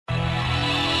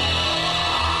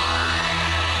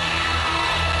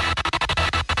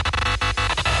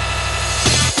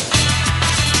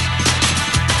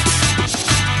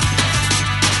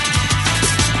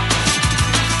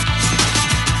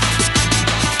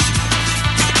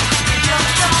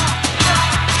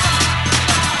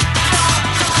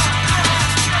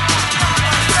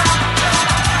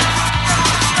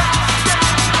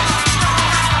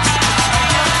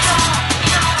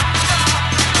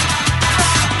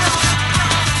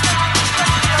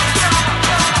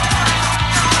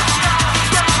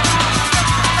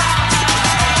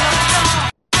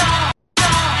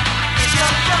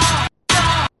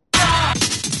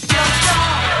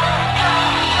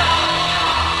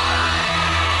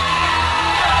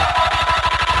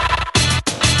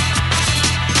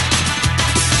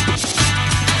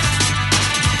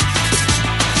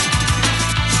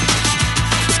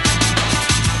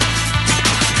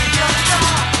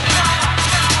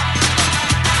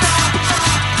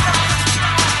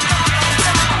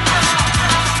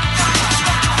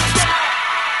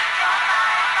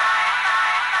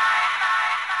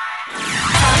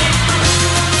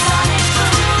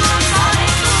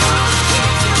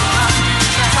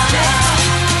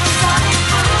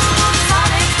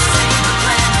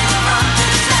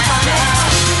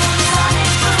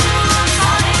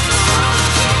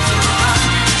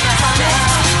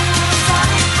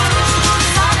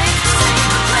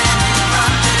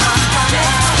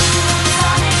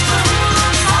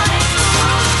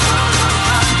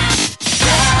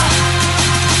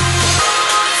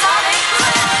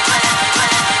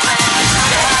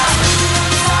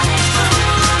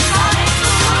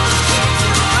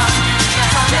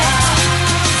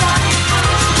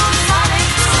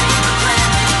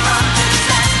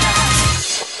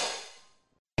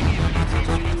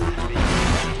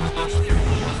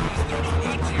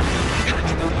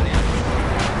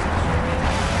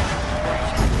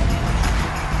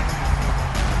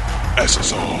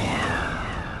SSR.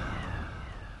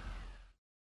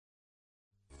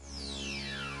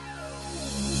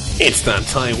 It's that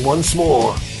time once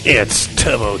more. It's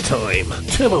Turbo Time.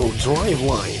 Turbo Drive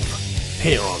Live.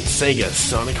 Here on Sega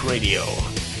Sonic Radio.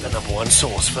 The number one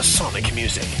source for Sonic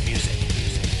music.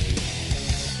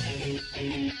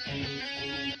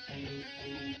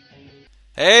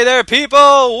 Hey there,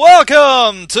 people!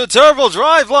 Welcome to Turbo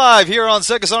Drive Live here on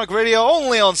Sega Sonic Radio,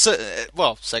 only on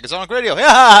Sega Sonic Radio.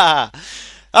 Yeah!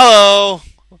 Hello!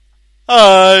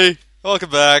 Hi! Welcome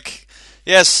back.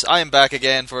 Yes, I am back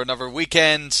again for another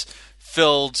weekend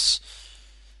filled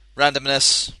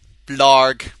randomness,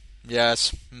 blarg.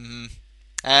 Yes.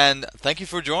 And thank you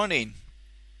for joining.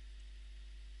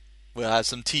 We'll have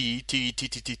some tea,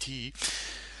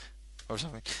 or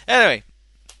something. Anyway.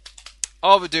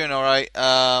 I'll be doing alright.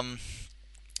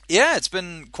 Yeah, it's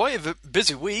been quite a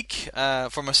busy week,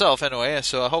 for myself anyway,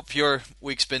 so I hope your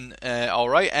week's been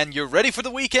alright, and you're ready for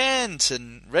the weekend,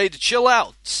 and ready to chill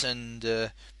out,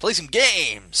 and play some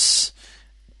games,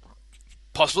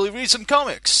 possibly read some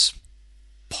comics,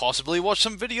 possibly watch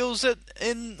some videos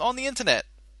on the internet.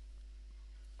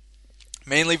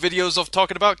 Mainly videos of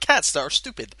talking about cats that are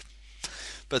stupid.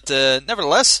 But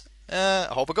nevertheless, I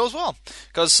hope it goes well,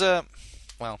 because,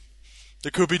 well... there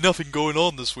could be nothing going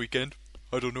on this weekend.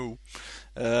 I don't know.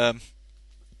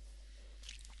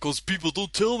 Because people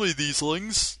don't tell me these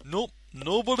things. Nope.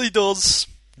 Nobody does.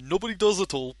 Nobody does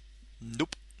at all.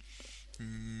 Nope.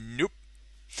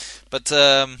 But,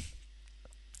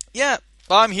 yeah.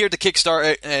 I'm here to kickstart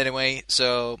it anyway.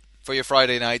 So, for your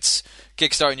Friday nights,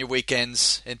 kickstarting your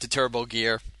weekends into Turbo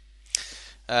Gear.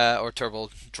 Or Turbo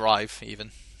Drive,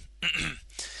 even.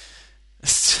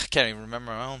 Can't even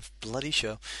remember my own bloody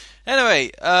show.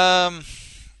 Anyway, I'm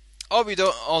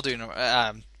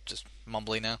just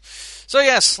mumbling now. So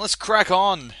yes, let's crack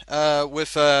on with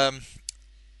for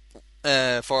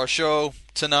our show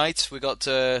tonight. We got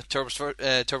Turbo's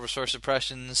First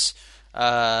Impressions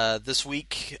this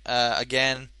week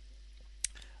again.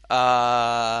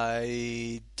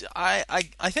 I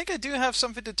think I do have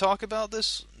something to talk about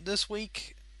this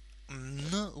week. I'm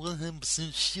not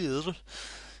 100% sure.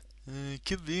 It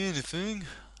could be anything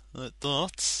like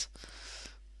that.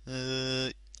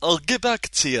 I'll get back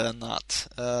to you on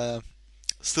that.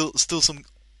 Still some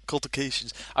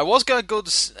complications. I was going to go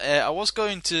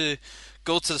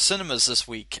to the cinemas this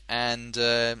week and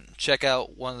check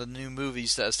out one of the new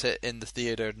movies that's in the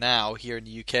theater now here in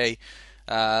the UK.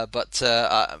 But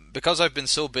because I've been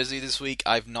so busy this week,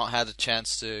 I've not had a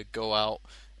chance to go out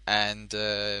and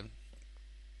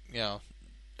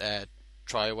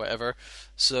try whatever.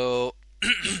 So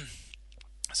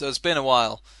so it's been a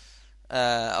while.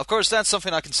 Of course, that's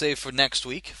something I can save for next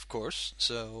week, of course.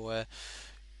 So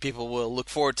people will look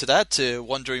forward to that,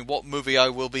 wondering what movie I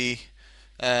will be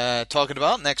talking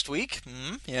about next week.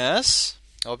 Yes,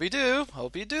 hope you do.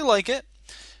 Hope you do like it.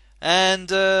 And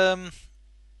of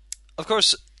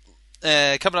course,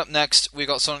 coming up next, we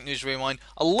got Sonic News Rewind.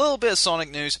 A little bit of Sonic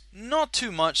news, not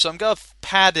too much. So I'm gonna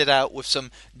pad it out with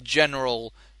some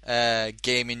general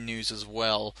gaming news as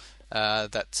well.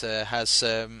 That has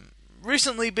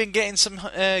recently been getting some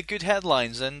good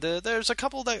headlines, and there's a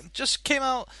couple that just came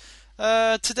out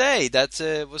today that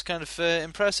was kind of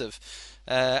impressive.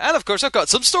 And of course, I've got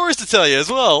some stories to tell you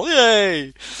as well.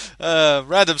 Yay!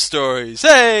 Random stories.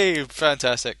 Hey!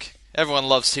 Fantastic. Everyone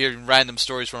loves hearing random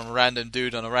stories from a random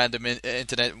dude on a random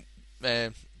internet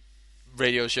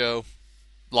radio show,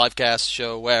 livecast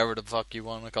show, whatever the fuck you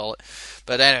want to call it.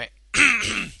 But anyway.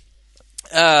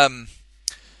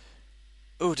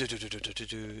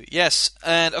 Yes,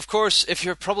 and of course, if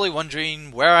you're probably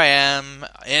wondering where I am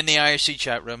in the IRC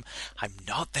chat room, I'm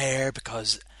not there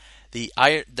because the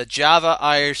Java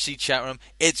IRC chat room,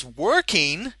 it's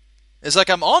working. It's like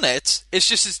I'm on it. It's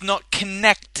just it's not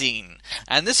connecting,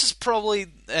 and this is probably,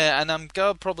 and I'm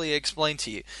gonna probably explain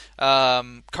to you.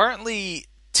 Currently,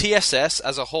 TSS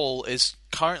as a whole is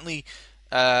currently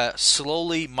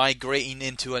slowly migrating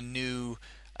into a new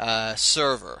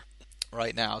server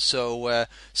right now. So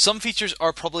some features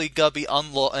are probably gonna be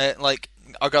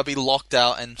are gonna be locked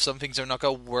out, and some things are not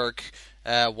gonna work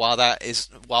while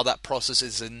that process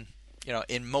is in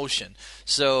motion.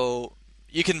 So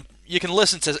you can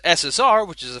listen to SSR,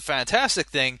 which is a fantastic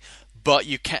thing, but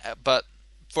you can't. But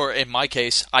in my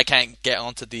case, I can't get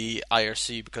onto the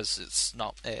IRC because it's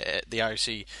not the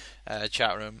IRC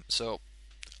chat room. So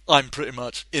I'm pretty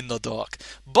much in the dark.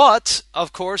 But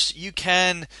of course, you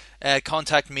can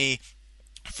contact me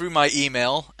through my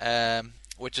email,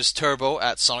 which is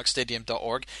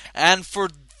turbo@sonicstadium.org. And for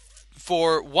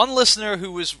one listener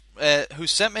who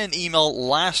sent me an email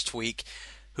last week,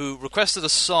 who requested a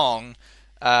song,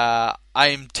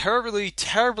 I'm terribly,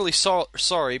 terribly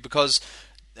sorry because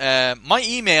my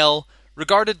email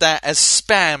regarded that as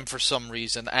spam for some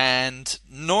reason, and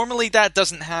normally that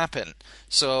doesn't happen.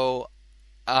 So,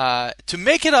 to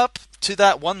make it up to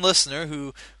that one listener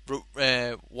who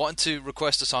wanted to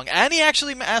request a song, and he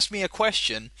actually asked me a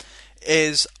question,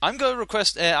 is I'm going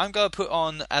to put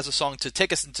on as a song to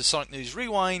take us into Sonic News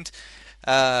Rewind,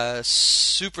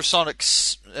 Supersonic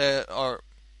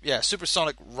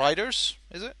Riders,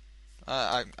 is it?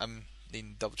 I'm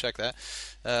needing to double check that.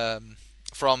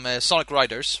 From Sonic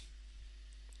Riders.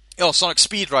 Oh, Sonic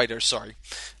Speed Riders, sorry.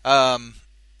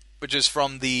 Which is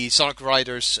from the Sonic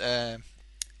Riders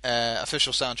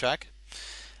official soundtrack.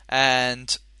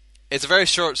 And it's a very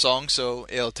short song, so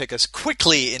it'll take us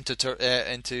quickly into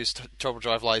Turbo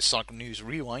Drive Live's Sonic News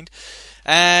Rewind.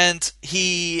 And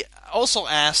he also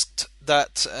asked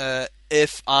that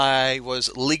if I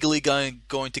was legally going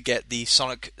to get the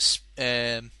Sonic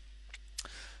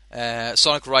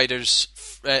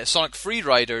Free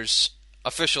Riders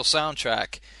official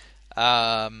soundtrack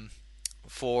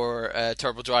for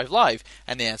Turbo Drive Live,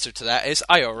 and the answer to that is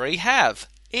I already have,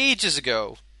 ages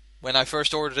ago, when I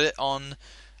first ordered it on,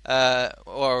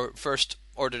 first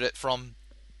ordered it from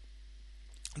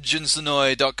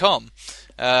Junsanoi.com,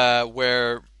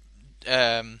 where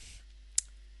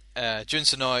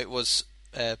Junsanoi was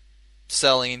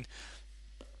selling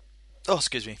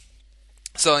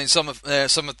some of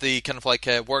the kind of like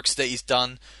works that he's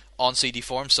done on CD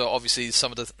form. So obviously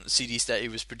some of the CDs that he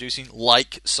was producing,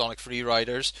 like Sonic Free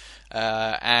Riders,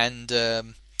 and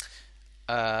the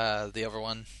other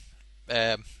one,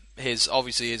 his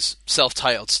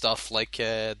self-titled stuff like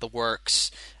The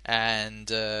Works and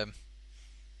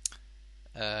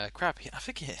crap. I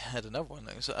think he had another one.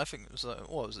 I think it was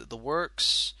what was it? The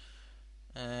Works,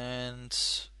 and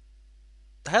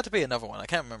there had to be another one. I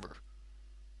can't remember.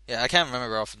 Yeah, I can't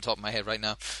remember off the top of my head right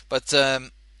now. But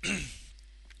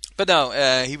but no,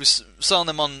 he was selling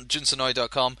them on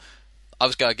Junsanoi.com.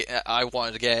 I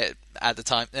wanted to get it at the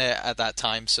time, at that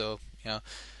time. So you know,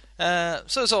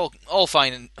 so it's all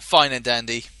fine and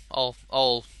dandy,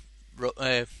 all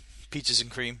peaches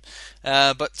and cream.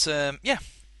 But yeah,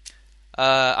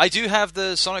 I do have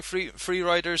the Sonic Free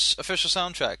Riders official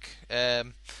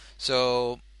soundtrack.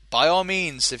 So by all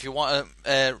means, if you want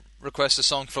to request a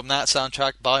song from that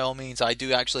soundtrack, by all means, I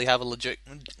do actually have a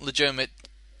legitimate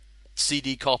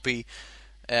CD copy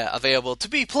available to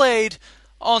be played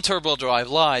on Turbo Drive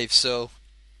Live, so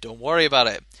don't worry about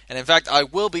it. And in fact, I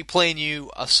will be playing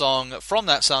you a song from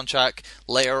that soundtrack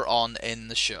later on in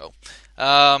the show,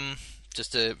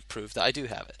 just to prove that I do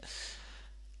have it.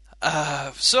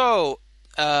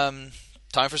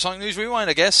 Time for Sonic News Rewind,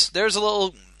 I guess. There's a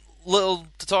little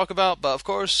to talk about, but of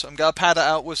course I'm gonna pad it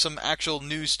out with some actual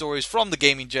news stories from the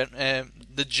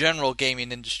the general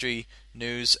gaming industry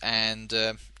news, and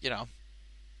you know,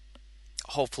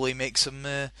 hopefully make some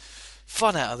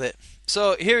fun out of it.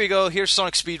 So here we go. Here's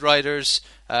Sonic Speed Riders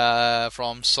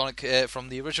from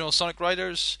the original Sonic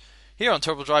Riders here on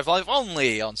Turbo Drive Live,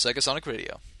 only on Sega Sonic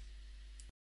Radio.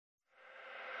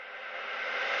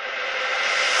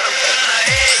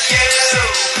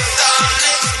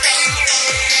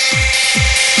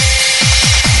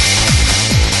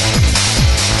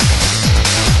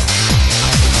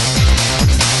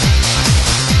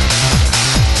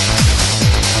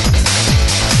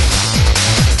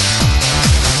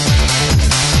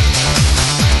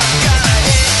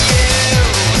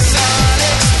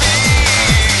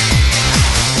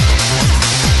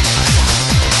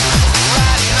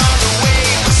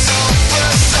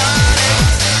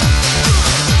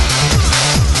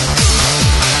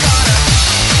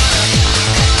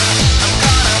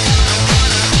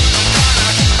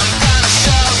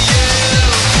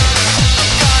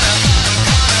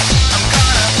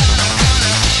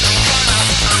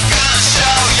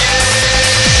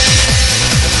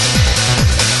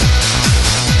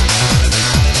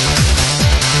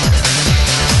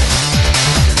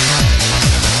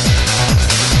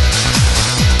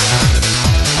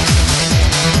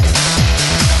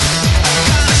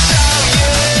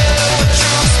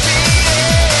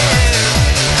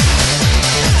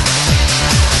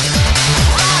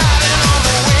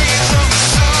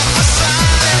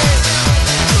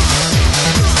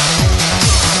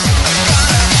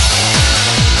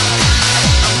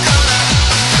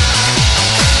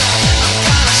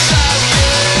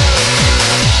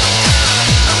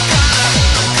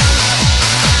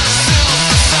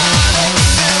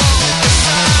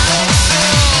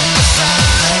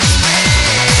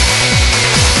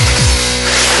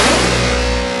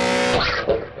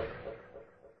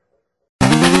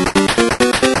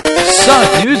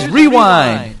 Sonic News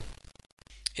Rewind.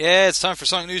 Yeah, it's time for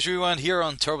Sonic News Rewind here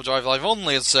on Turbo Drive Live,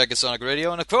 only at Sega Sonic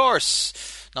Radio, and of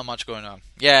course, not much going on.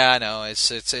 Yeah, I know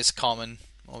it's common.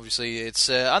 Obviously, it's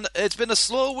been a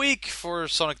slow week for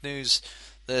Sonic News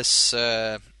this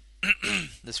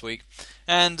this week,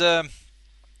 and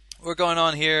we're going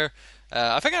on here.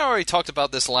 I think I already talked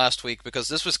about this last week because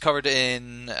this was covered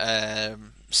in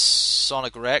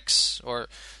Sonic Rex, or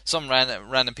some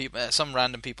random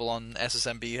people on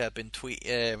SSMB have been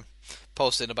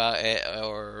posting about it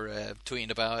or tweeting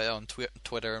about it on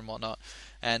Twitter and whatnot.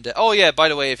 And oh yeah, by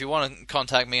the way, if you want to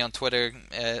contact me on Twitter,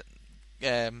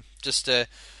 just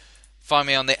find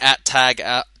me on the @tag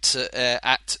at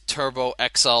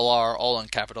TurboXLR, all in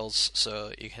capitals,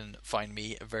 so you can find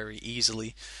me very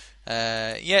easily.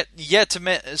 Yet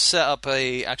to set up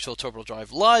a actual Turbo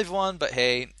Drive Live one, but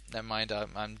hey, never mind.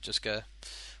 I'm just gonna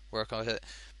work on it.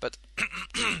 But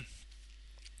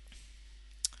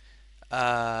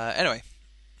anyway,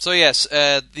 so yes,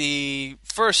 the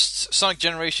first Sonic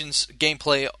Generations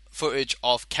gameplay footage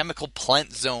of Chemical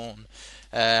Plant Zone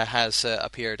has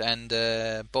appeared, and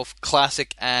both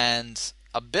classic and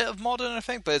a bit of modern, I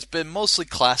think, but it's been mostly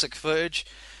classic footage.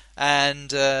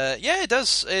 And yeah, it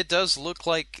does look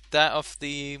like that of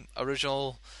the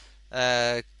original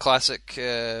classic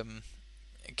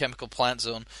Chemical Plant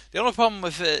Zone. The only problem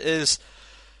with it is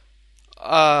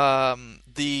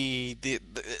the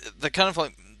kind of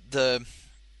like the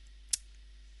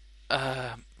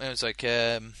it was like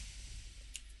they're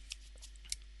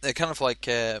kind of like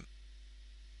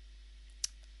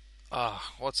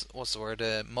what's the word,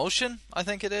 motion, I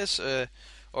think it is,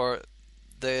 or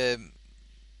the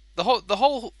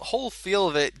whole feel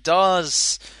of it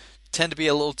does tend to be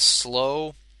a little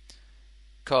slow,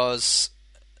 cause,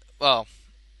 well,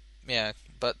 yeah,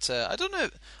 but I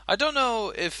don't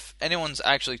know if anyone's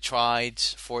actually tried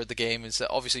for the game. Is that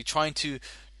obviously trying to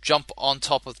jump on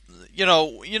top of,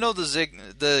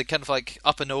 the kind of like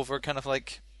up and over kind of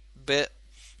like bit.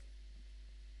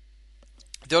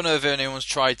 Don't know if anyone's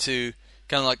tried to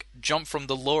kind of like jump from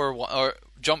the lower one, or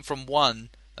jump from one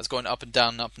that's going up and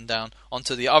down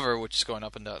onto the other, which is going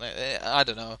up and down. I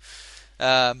don't know,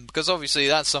 because obviously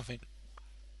that's something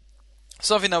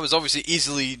that was obviously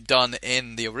easily done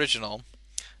in the original,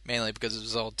 mainly because it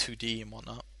was all 2D and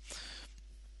whatnot.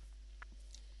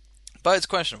 But it's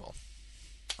questionable.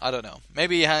 I don't know.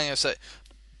 Maybe hang a set.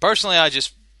 Personally, I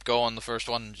just go on the first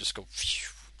one and just go,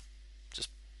 just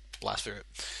blast through it.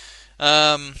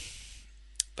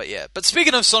 But yeah. But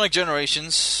speaking of Sonic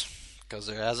Generations, because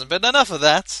there hasn't been enough of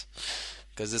that,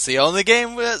 because it's the only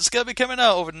game that's going to be coming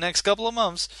out over the next couple of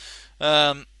months,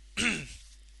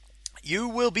 you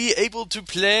will be able to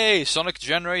play Sonic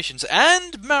Generations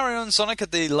and Mario and Sonic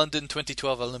at the London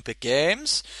 2012 Olympic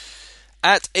Games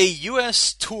at a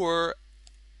US tour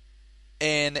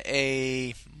in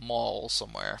a mall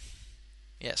somewhere.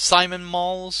 Yeah, Simon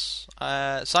Mall's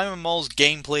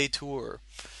gameplay tour,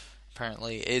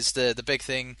 apparently, is the big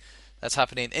thing that's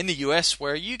happening in the US,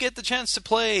 where you get the chance to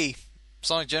play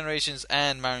Sonic Generations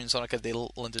and Mario and Sonic at the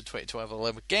London 2012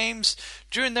 Olympic Games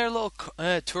during their little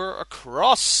tour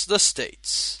across the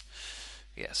states.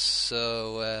 Yes,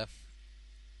 so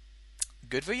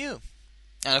good for you.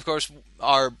 And of course,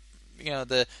 the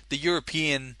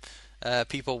European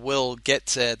people will get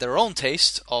their own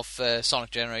taste of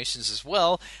Sonic Generations as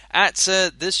well at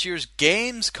this year's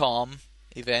Gamescom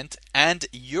event and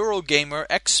Eurogamer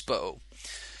Expo.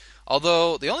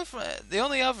 Although the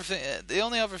only other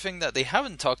thing that they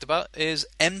haven't talked about is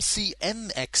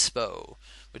MCM Expo,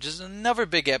 which is another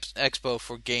big expo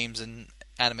for games and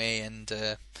anime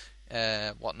and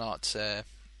whatnot,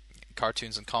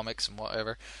 cartoons and comics and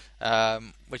whatever,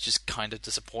 which is kind of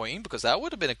disappointing, because that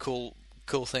would have been a cool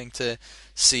thing to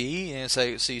see.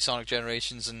 See Sonic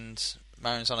Generations and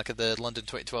Mario and Sonic at the London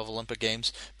 2012 Olympic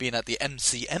Games being at the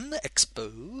MCM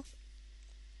Expo.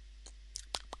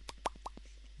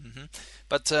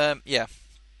 But yeah.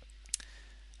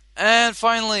 And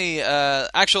finally,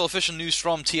 actual official news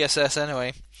from TSS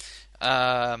anyway.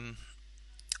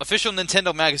 Official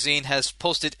Nintendo magazine has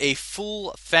posted a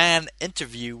full fan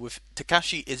interview with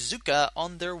Takashi Iizuka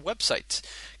on their website,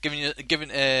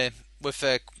 with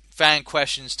fan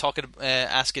questions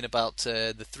asking about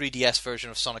the 3DS version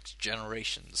of Sonic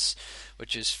Generations,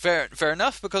 which is fair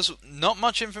enough, because not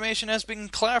much information has been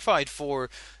clarified for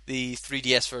the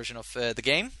 3DS version of the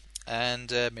game,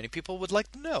 and many people would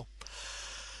like to know.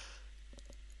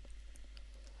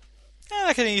 And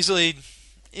I can easily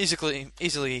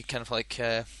kind of like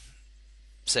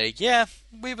say, yeah,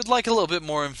 we would like a little bit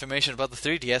more information about the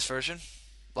 3DS version.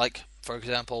 Like, for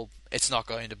example, it's not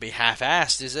going to be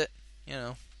half-assed, is it?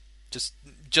 Just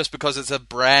just because it's a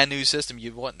brand new system,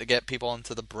 you want to get people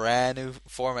into the brand new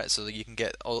format so that you can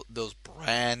get all those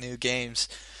brand new games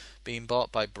being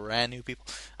bought by brand new people.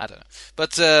 I don't know,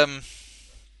 but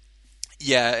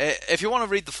yeah, if you want to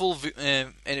read the full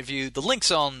interview, the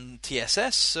link's on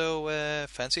TSS. So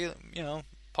fancy,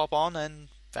 pop on and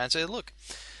fancy a look.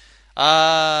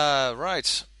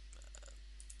 Right.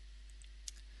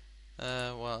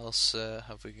 What else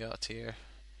have we got here?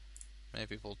 Many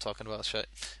people talking about shit.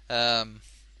 Yeah,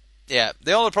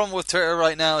 the only problem with Twitter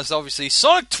right now is obviously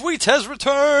Sonic Tweet has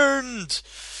returned!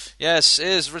 Yes, it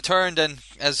is returned and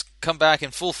has come back in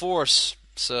full force.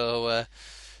 So,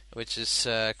 which is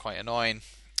quite annoying.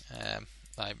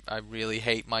 I really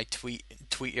hate my tweet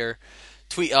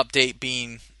update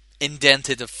being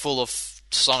indented full of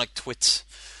Sonic tweets,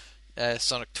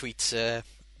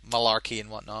 malarkey and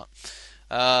whatnot.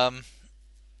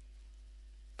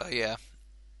 But yeah.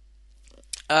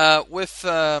 With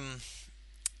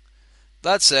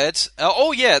that said,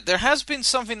 there has been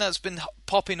something that's been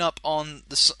popping up on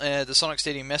the Sonic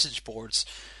Stadium message boards,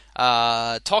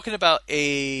 talking about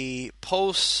a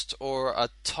post or a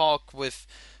talk with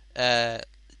COO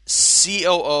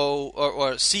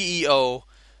or CEO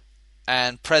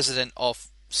and president of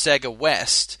Sega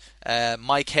West,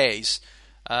 Mike Hayes,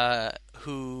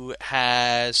 who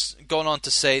has gone on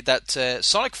to say that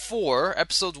Sonic 4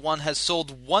 Episode 1 has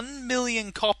sold 1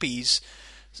 million copies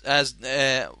as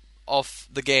of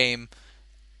the game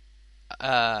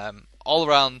all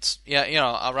around,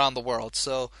 around the world.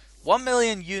 So 1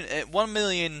 million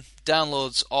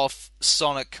downloads of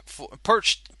Sonic 4,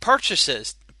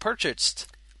 purchases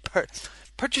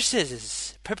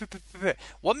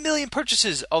 1 million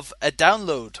purchases of a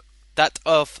download that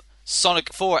of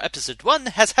Sonic 4 Episode 1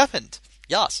 has happened.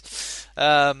 Yes.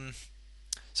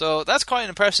 So that's quite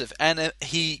impressive, and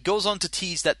he goes on to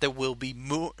tease that there will be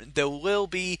new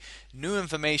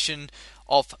information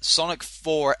of Sonic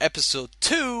 4 Episode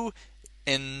 2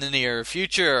 in the near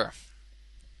future.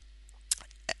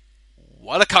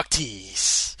 What a cock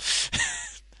tease!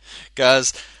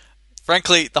 Because,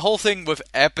 frankly, the whole thing with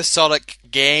episodic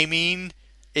gaming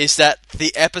is that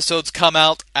the episodes come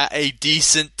out at a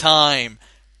decent time.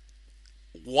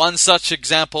 One such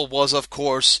example was, of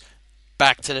course,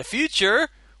 Back to the Future,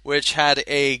 which had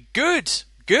a good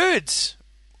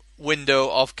window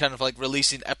of kind of like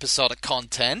releasing episodic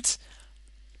content.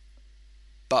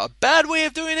 But a bad way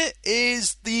of doing it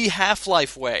is the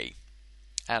Half-Life way.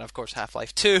 And of course,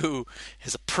 Half-Life 2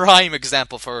 is a prime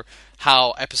example for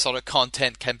how episodic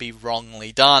content can be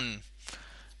wrongly done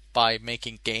by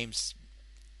making games,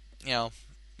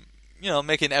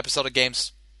 making episodic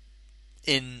games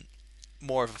in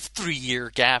more of a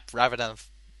 3-year gap rather than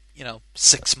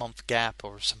 6-month gap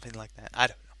or something like that. I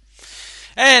don't know.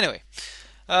 Anyway,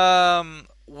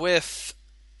 with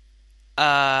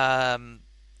that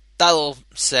all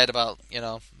said about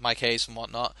Mike Hayes and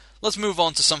whatnot, let's move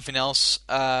on to something else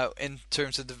in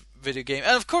terms of the video game.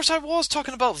 And of course, I was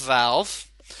talking about Valve.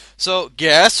 So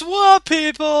guess what,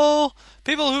 people?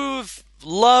 People who've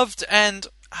loved and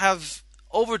have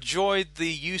overjoyed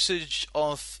the usage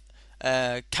of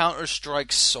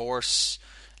Counter-Strike Source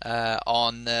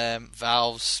on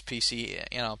Valve's PC,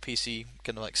 PC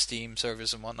kind of like Steam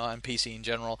servers and whatnot, and PC in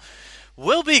general,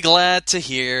 will be glad to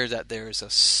hear that there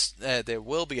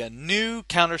will be a new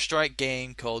Counter-Strike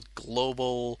game called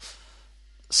Global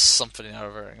something or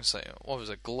other. What was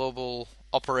it? Global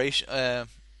Operation,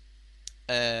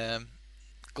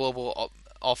 Global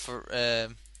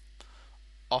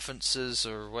Offenses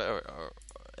or whatever,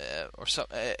 or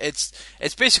something. It's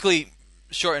basically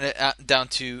shortening it down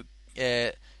to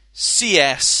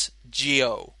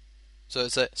CSGO. So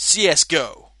it's a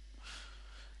CSGO.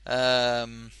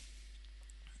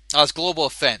 It's Global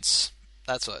Offense.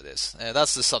 That's what it is.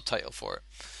 That's the subtitle for it.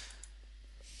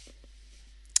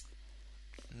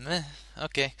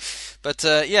 Okay, but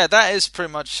that is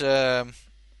pretty much a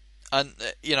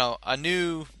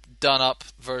new done-up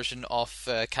version of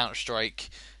Counter-Strike,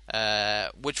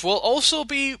 which will also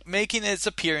be making its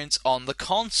appearance on the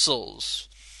consoles,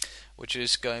 which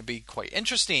is going to be quite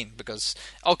interesting because,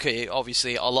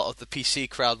 obviously a lot of the PC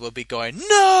crowd will be going,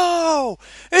 "No!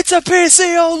 It's a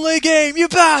PC-only game, you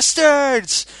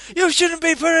bastards! You shouldn't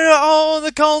be putting it on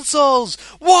the consoles!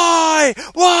 Why?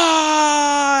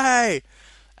 Why?"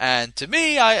 And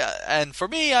for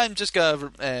me, I'm just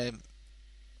going to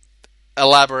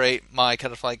elaborate my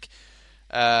kind of like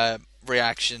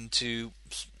reaction to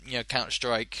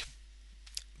Counter-Strike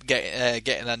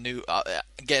getting an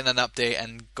update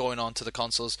and going on to the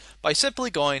consoles by simply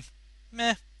going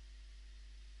meh,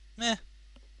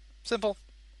 simple.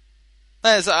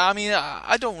 I mean,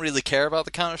 I don't really care about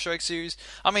the Counter-Strike series.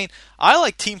 I mean, I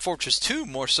like Team Fortress 2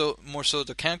 more so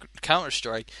than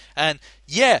Counter-Strike. And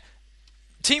yeah,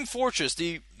 the Team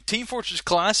Fortress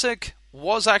Classic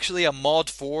was actually a mod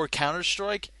for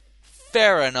Counter-Strike.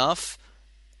 Fair enough.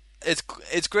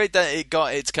 It's great that it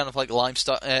got its kind of like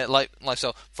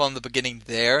lifestyle from the beginning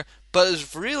there, but it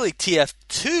was really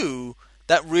TF2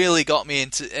 that really got me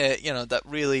into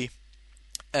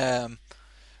um,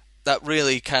 that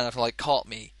really kind of like caught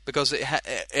me, because it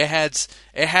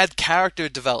had character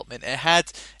development. It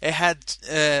had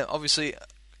obviously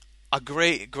a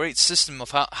great system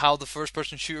of how the first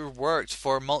person shooter worked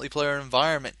for a multiplayer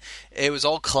environment. It was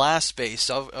all class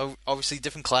based. Obviously,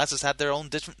 different classes had their own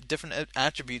different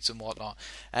attributes and whatnot,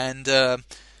 and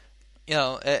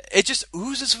it just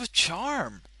oozes with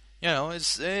charm.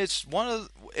 It's one of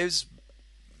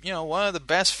the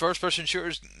best first person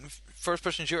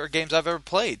shooter games I've ever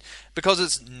played, because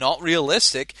it's not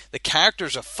realistic. The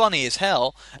characters are funny as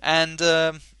hell, and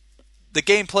the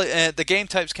game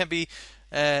types can be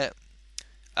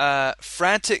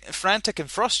frantic and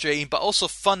frustrating, but also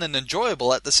fun and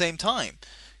enjoyable at the same time.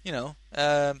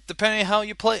 Depending on how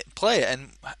you play it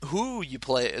and who you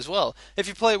play it as well. If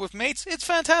you play it with mates, it's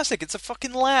fantastic. It's a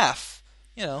fucking laugh.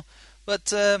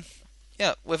 But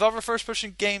yeah, with other first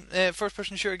person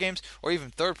shooter games, or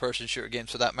even third person shooter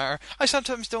games for that matter, I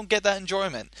sometimes don't get that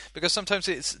enjoyment, because sometimes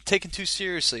it's taken too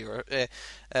seriously, or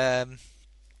I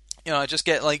just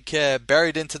get like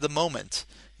buried into the moment.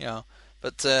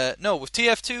 But no, with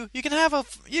TF2 you can have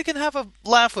a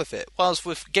laugh with it, whilst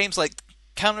with games like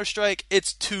Counter-Strike,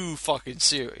 it's too fucking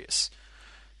serious.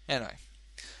 Anyway,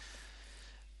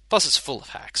 plus it's full of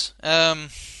hacks.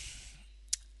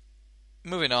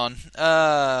 Moving on.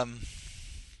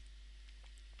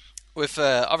 With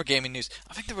other gaming news,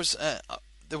 I think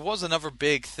there was another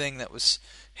big thing that was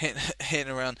hitting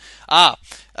around.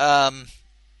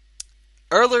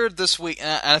 Earlier this week,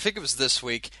 and I think it was this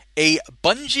week, a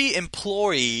Bungie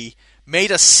employee made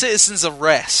a citizen's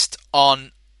arrest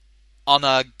on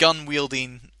a gun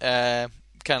wielding kind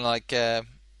of like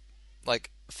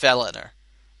feloner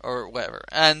or whatever,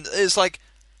 and it's like,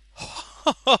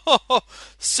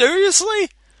 seriously,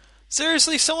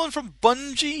 someone from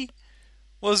Bungie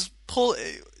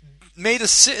made a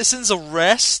citizen's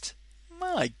arrest?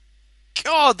 My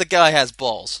God, the guy has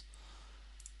balls.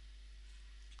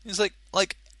 He's like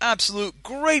absolute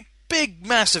great big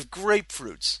massive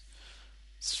grapefruits.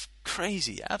 It's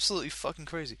crazy, absolutely fucking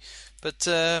crazy. But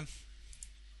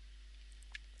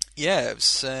yeah, it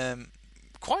was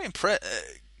quite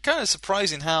kind of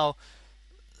surprising how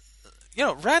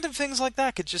random things like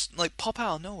that could just like pop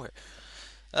out of nowhere.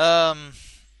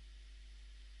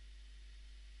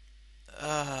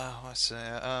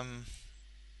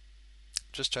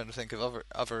 Just trying to think of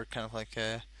other kind of like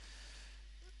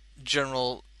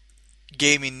general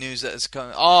gaming news that is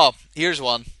coming. Oh, here's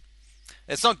one.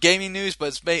 It's not gaming news, but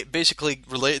it's basically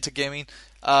related to gaming.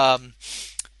 The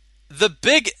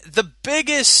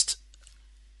biggest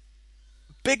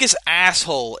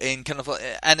asshole in kind of,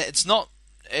 and it's not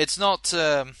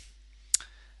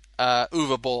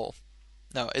Uwe Boll.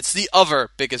 No, it's the other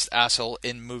biggest asshole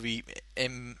in movie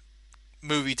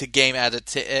to game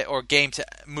or game to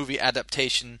movie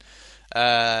adaptation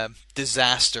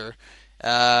disaster.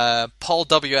 Paul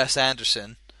W.S.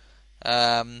 Anderson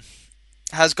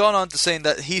has gone on to saying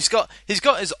that he's got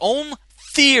his own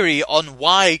theory on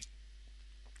why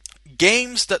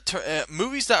games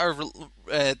movies that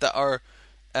are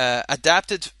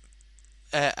adapted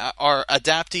are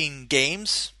adapting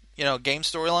games, game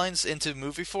storylines into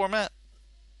movie format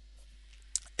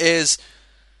it's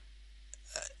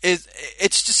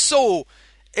just so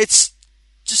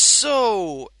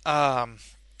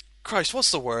Christ, what's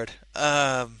the word?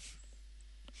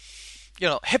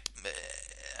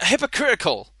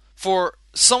 Hypocritical for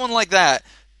someone like that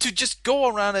to just go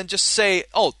around and just say,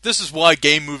 "Oh, this is why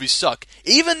game movies suck,"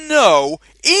 even though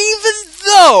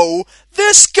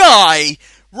this guy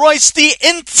writes the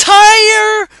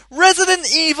entire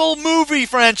Resident Evil movie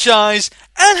franchise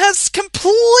and has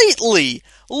completely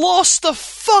lost the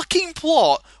fucking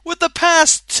plot with the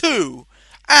past two,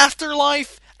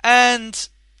 Afterlife and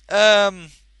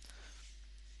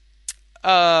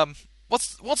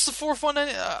what's the fourth one?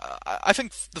 I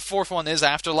think the fourth one is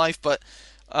Afterlife, but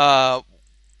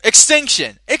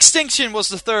Extinction. Extinction was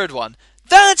the third one.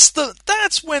 That's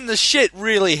when the shit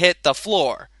really hit the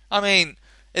floor. I mean,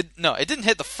 it didn't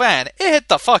hit the fan. It hit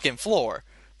the fucking floor.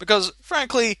 Because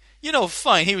frankly,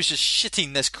 fine, he was just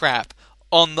shitting this crap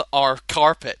on our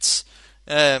carpets,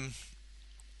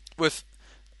 with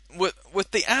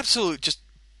the absolute just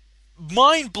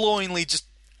mind-blowingly just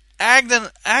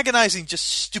agonizing just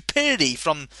stupidity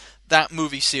from that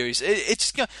movie series.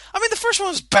 It's just, I mean, the first one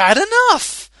was bad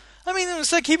enough. I mean, it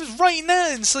was like he was writing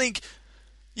that, and it's like,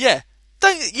 yeah,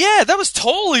 that was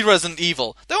totally Resident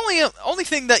Evil. The only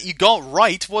thing that you got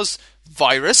right was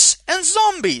virus and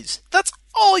zombies. That's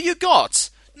all you got.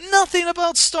 Nothing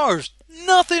about stars.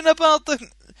 Nothing about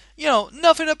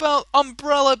nothing about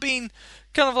Umbrella being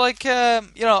kind of like, a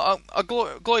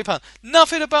glory pound.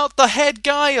 Nothing about the head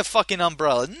guy of fucking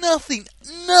Umbrella. Nothing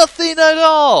at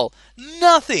all.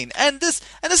 Nothing. And this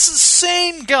is the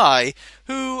same guy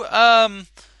who, I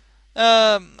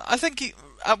think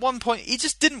at one point he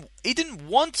didn't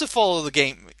want to follow the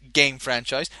game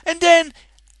franchise, and then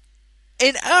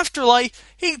in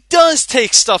Afterlife he does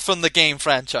take stuff from the game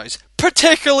franchise,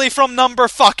 particularly from number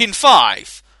fucking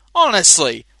 5.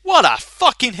 Honestly, what a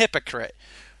fucking hypocrite.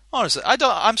 Honestly,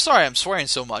 I'm sorry I'm swearing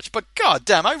so much, but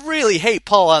goddamn, I really hate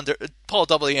Paul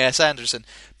W.S. Anderson.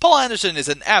 Paul Anderson is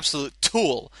an absolute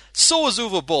tool. So is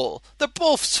Uwe Boll. They're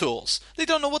both tools. They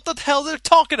don't know what the hell they're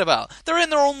talking about. They're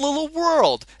in their own little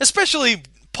world. Especially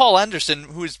Paul Anderson,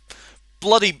 who's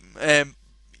bloody,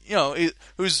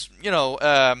 who's in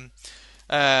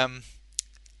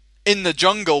the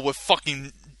jungle with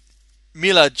fucking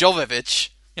Mila Jovovich.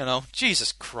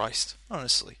 Jesus Christ.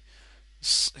 Honestly,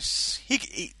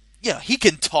 he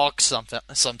can talk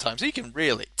sometimes. He can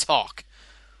really talk.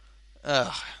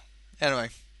 Anyway,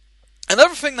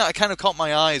 another thing that kind of caught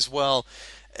my eye as well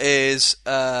is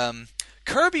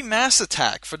Kirby Mass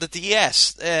Attack for the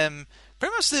DS.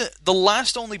 Pretty much the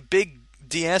last only big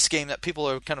DS game that people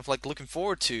are kind of like looking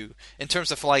forward to in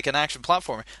terms of like an action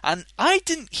platformer. And I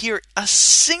didn't hear a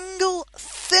single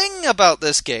thing about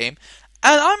this game,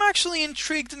 and I'm actually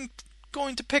intrigued and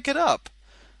going to pick it up.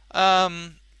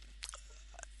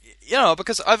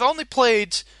 Because I've only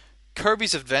played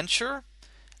Kirby's Adventure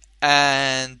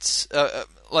and I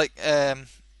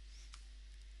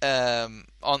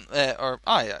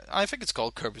think it's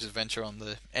called Kirby's Adventure on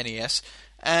the NES,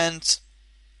 and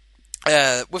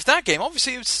with that game,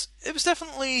 obviously it was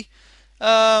definitely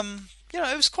it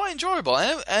was quite enjoyable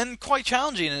and quite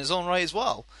challenging in its own right as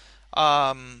well.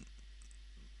 And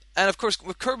of course,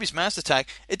 with Kirby's Mass Attack,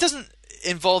 it doesn't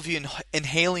involve you in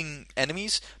inhaling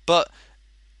enemies, but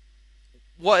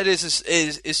what it is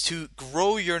to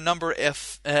grow your number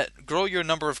of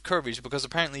Kirby's, because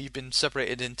apparently you've been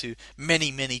separated into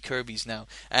many Kirby's now,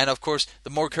 and of course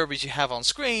the more Kirby's you have on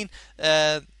screen,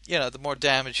 the more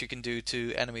damage you can do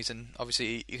to enemies, and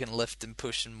obviously you can lift and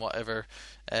push and whatever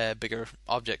bigger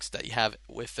objects that you have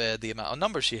with the amount of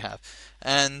numbers you have,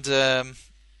 and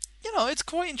it's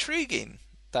quite intriguing,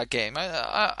 that game.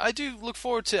 I do look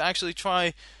forward to actually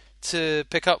try to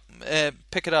pick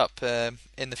it up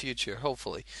in the future,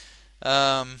 hopefully.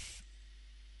 Other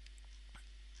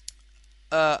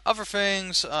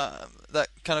things that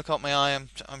kind of caught my eye. I'm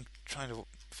trying to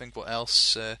think what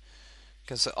else.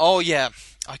 Because I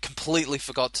completely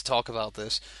forgot to talk about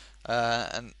this.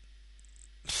 And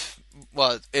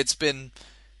well, it's been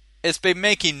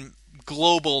making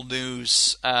global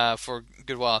news for a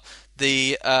good while.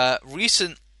 The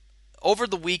recent, over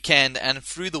the weekend and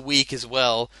through the week as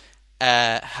well,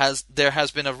 there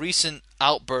has been a recent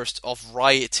outburst of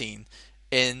rioting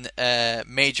in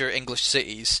major English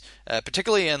cities,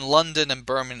 particularly in London and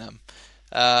Birmingham,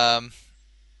 or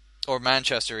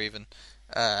Manchester even.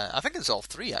 I think it's all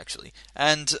three actually,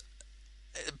 and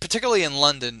particularly in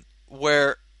London,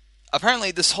 where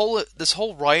apparently this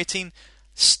whole rioting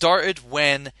started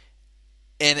when,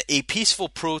 in a peaceful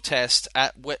protest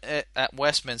at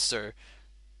Westminster,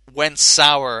 went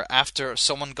sour after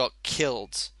someone got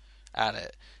killed at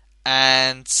it,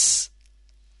 and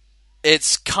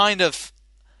it's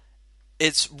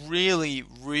really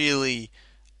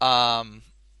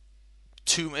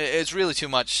too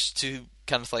much to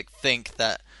kind of like think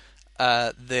that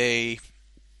that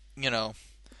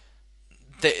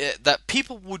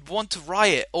people would want to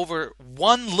riot over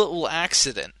one little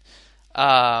accident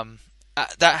that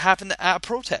happened at a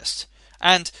protest.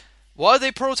 And what are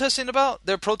they protesting about?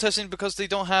 They're protesting because they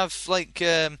don't have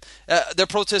they're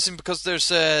protesting because there's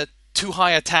too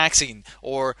high a taxing,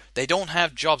 or they don't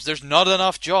have jobs. There's not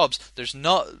enough jobs. There's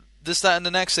not this, that, and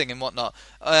the next thing and whatnot.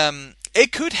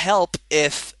 It could help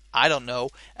if, I don't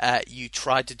know, you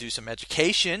tried to do some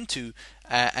education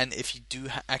and if you do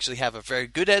actually have a very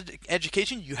good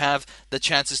education, you have the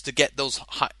chances to get those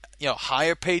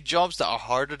higher paid jobs that are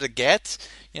harder to get.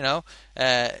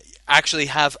 Actually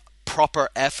have proper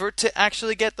effort to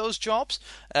actually get those jobs,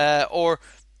 or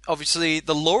obviously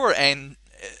the lower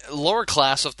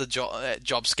class of the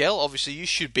job scale, obviously you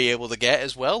should be able to get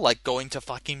as well, like going to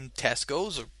fucking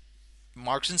Tesco's or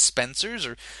Marks and Spencers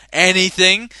or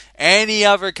anything, any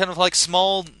other kind of like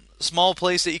small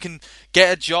place that you can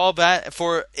get a job at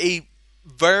for a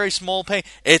very small pay.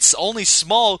 It's only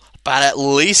small, but at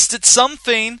least it's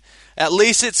something. At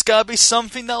least it's gotta be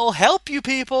something that'll help you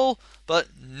people. But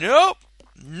nope.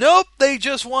 Nope, they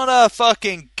just wanna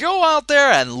fucking go out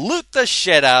there and loot the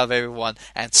shit out of everyone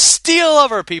and steal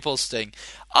other people's thing.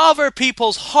 Other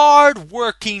people's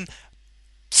hard-working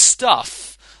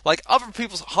stuff. Like, other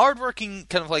people's hard-working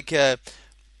kind of like,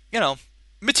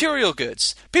 material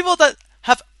goods. People that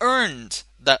have earned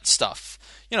that stuff.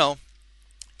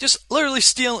 Just literally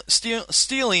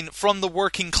stealing from the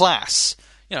working class.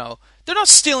 They're not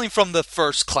stealing from the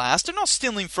first class. They're not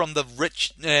stealing from the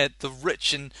rich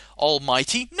and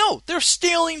almighty. No, they're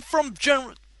stealing from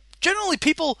generally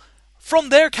people from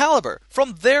their caliber,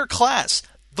 from their class,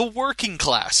 the working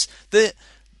class. The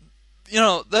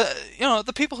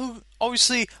people who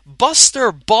obviously bust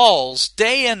their balls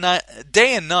day and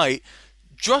night,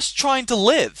 just trying to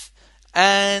live.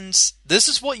 And this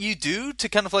is what you do to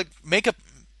kind of like make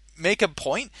a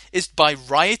point, is by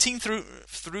rioting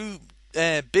through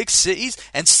big cities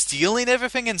and stealing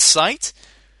everything in sight,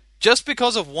 just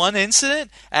because of one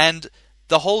incident and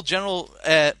the whole general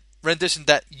rendition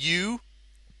that you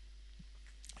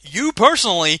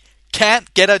personally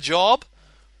can't get a job,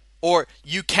 or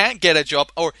you can't get a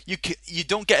job, or you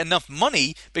don't get enough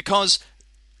money because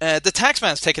the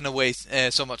taxman's taken away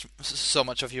so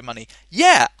much of your money.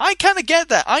 Yeah, I kind of get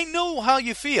that. I know how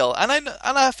you feel, and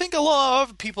I think a lot of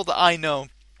other people that I know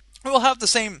will have the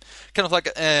same kind of like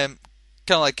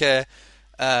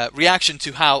reaction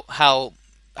to how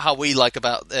we like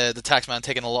about the taxman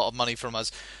taking a lot of money from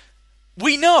us.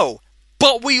 We know,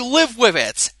 but we live with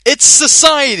it. It's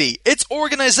society. It's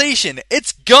organization.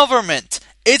 It's government.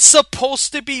 It's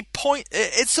supposed to be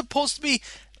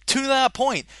to that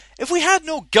point. If we had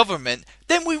no government,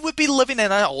 then we would be living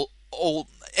in our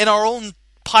own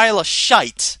pile of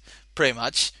shite, pretty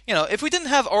much. If we didn't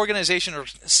have organization or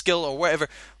skill or whatever,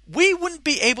 we wouldn't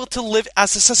be able to live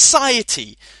as a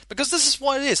society, because this is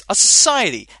what it is, a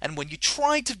society. And when you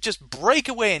try to just break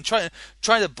away and try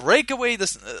to break away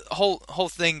this whole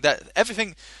thing, that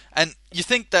everything, and you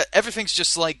think that everything's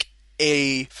just like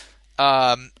an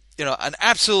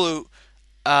absolute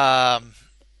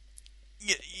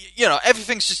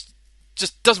everything's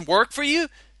just doesn't work for you,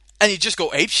 and you just go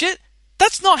apeshit.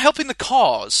 That's not helping the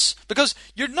cause, because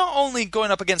you're not only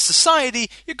going up against society,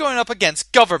 you're going up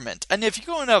against government. And if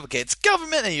you're going up against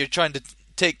government and you're trying to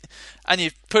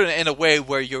you put it in a way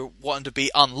where you're wanting to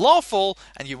be unlawful,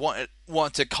 and you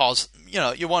want to cause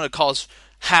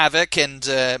havoc and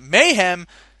mayhem,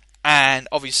 and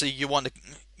obviously you want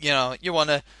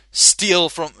to steal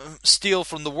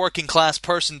from the working class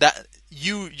person that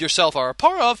you yourself are a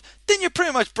part of, then you're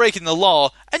pretty much breaking the law,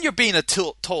 and you're being a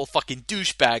total fucking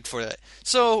douchebag for it.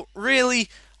 So really,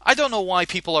 I don't know why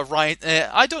people are rioting.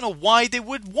 I don't know why they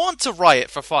would want to riot,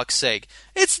 for fuck's sake.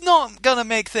 It's not gonna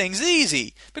make things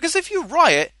easy, because if you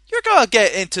riot, you're gonna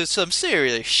get into some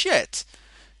serious shit.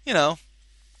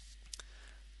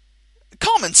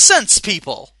 Common sense,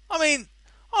 people. I mean,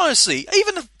 honestly,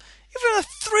 even a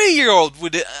 3-year-old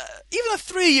would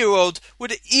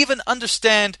even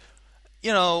understand.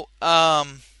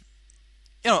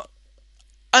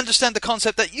 Understand the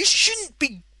concept that you shouldn't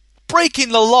be breaking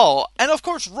the law, and of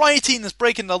course rioting is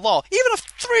breaking the law. Even a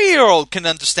 3-year-old can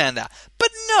understand that.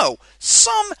 But no,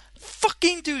 some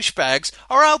fucking douchebags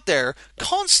are out there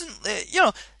constantly,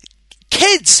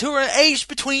 kids who are aged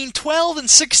between 12 and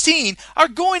 16 are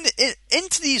going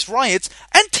into these riots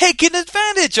and taking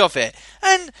advantage of it.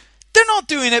 And they're not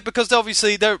doing it because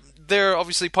obviously they're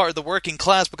obviously part of the working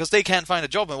class because they can't find a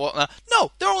job and whatnot.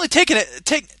 No, they're only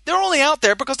they're only out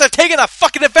there because they're taking a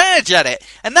fucking advantage at it,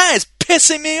 and that is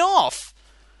pissing me off.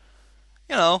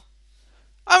 I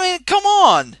mean, come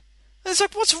on. It's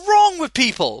like, what's wrong with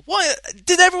people? What,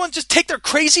 did everyone just take their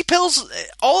crazy pills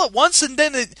all at once and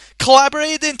then it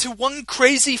collaborated into one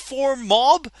crazy four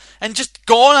mob and just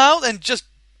gone out and just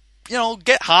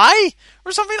get high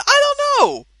or something? I don't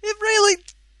know. It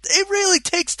really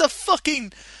takes the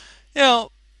fucking. It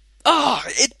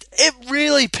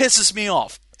really pisses me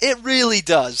off. It really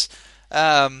does.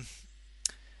 It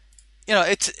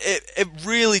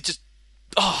really just.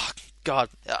 Oh God,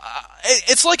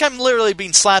 it's like I'm literally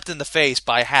being slapped in the face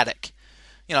by a haddock.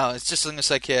 It's just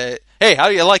like, hey, how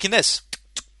are you liking this?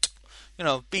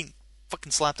 Being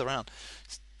fucking slapped around.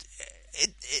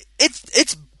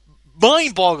 It's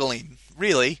mind-boggling,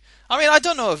 really. I mean, I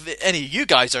don't know if any of you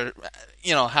guys are,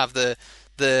 have the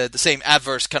same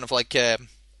adverse kind of like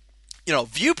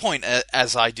viewpoint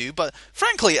as I do, but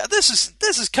frankly, this is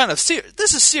kind of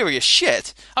this is serious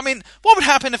shit. I mean, what would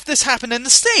happen if this happened in the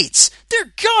States?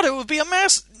 Dear God, it would be a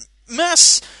mass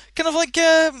kind of like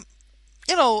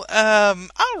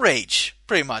outrage,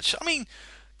 pretty much. I mean,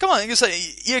 come on, you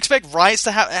expect riots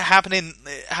to happening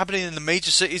in the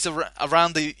major cities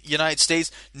around the United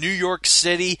States, New York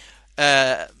City,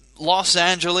 Los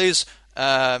Angeles,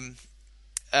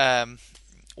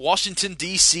 Washington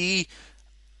D.C.,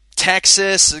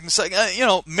 Texas. It's like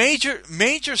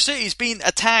major cities being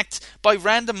attacked by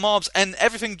random mobs, and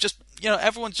everything just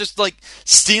everyone's just like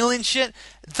stealing shit.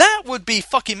 That would be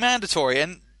fucking mandatory.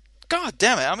 And God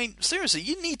damn it, I mean, seriously,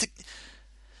 you need to.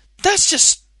 That's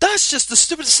just the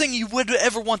stupidest thing you would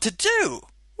ever want to do.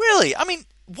 Really, I mean,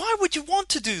 why would you want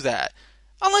to do that?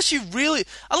 Unless you wrote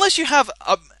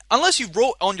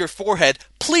on your forehead,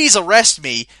 "Please arrest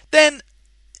me," then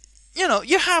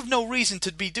you have no reason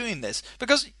to be doing this,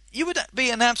 because you would be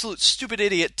an absolute stupid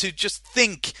idiot to just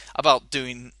think about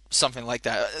doing something like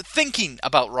that, thinking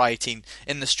about rioting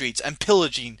in the streets and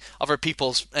pillaging other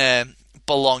people's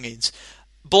belongings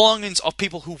of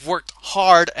people who worked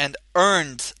hard and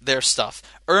earned their stuff,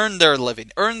 earned their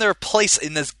living, earned their place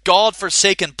in this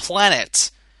godforsaken planet.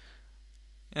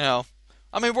 I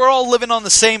mean, we're all living on the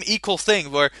same equal thing,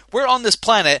 where we're on this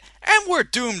planet, and we're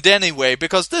doomed anyway,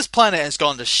 because this planet has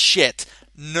gone to shit.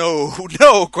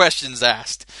 No questions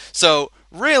asked. So,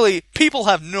 really, people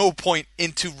have no point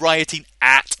into rioting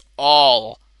at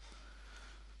all.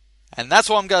 And that's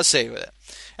what I'm going to say with it.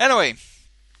 Anyway,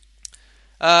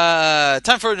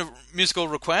 time for a musical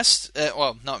request.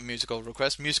 Well, not musical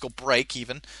request, musical break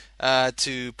even,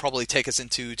 to probably take us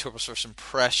into Turbo's First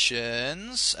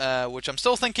Impressions, which I'm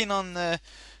still thinking on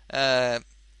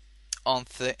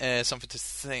something to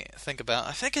think about.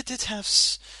 I think I did have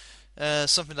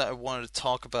something that I wanted to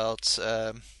talk about,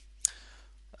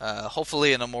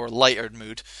 hopefully in a more lighter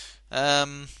mood.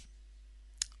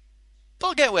 But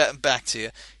I'll get back to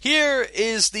you. Here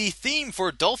is the theme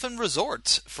for Dolphin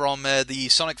Resort from the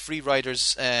Sonic Free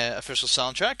Riders official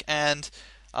soundtrack, and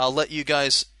I'll let you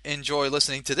guys enjoy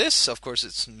listening to this. Of course,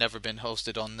 it's never been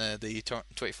hosted on the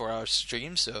 24-hour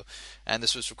stream, and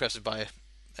this was requested by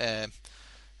one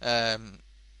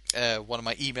of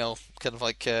my email kind of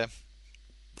like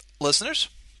listeners.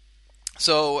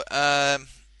 So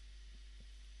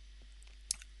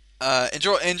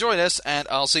enjoy this, and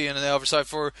I'll see you on the other side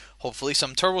for hopefully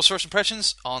some Turbo's First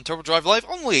Impressions on Turbo Drive Live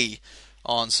only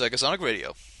on Sega Sonic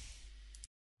Radio.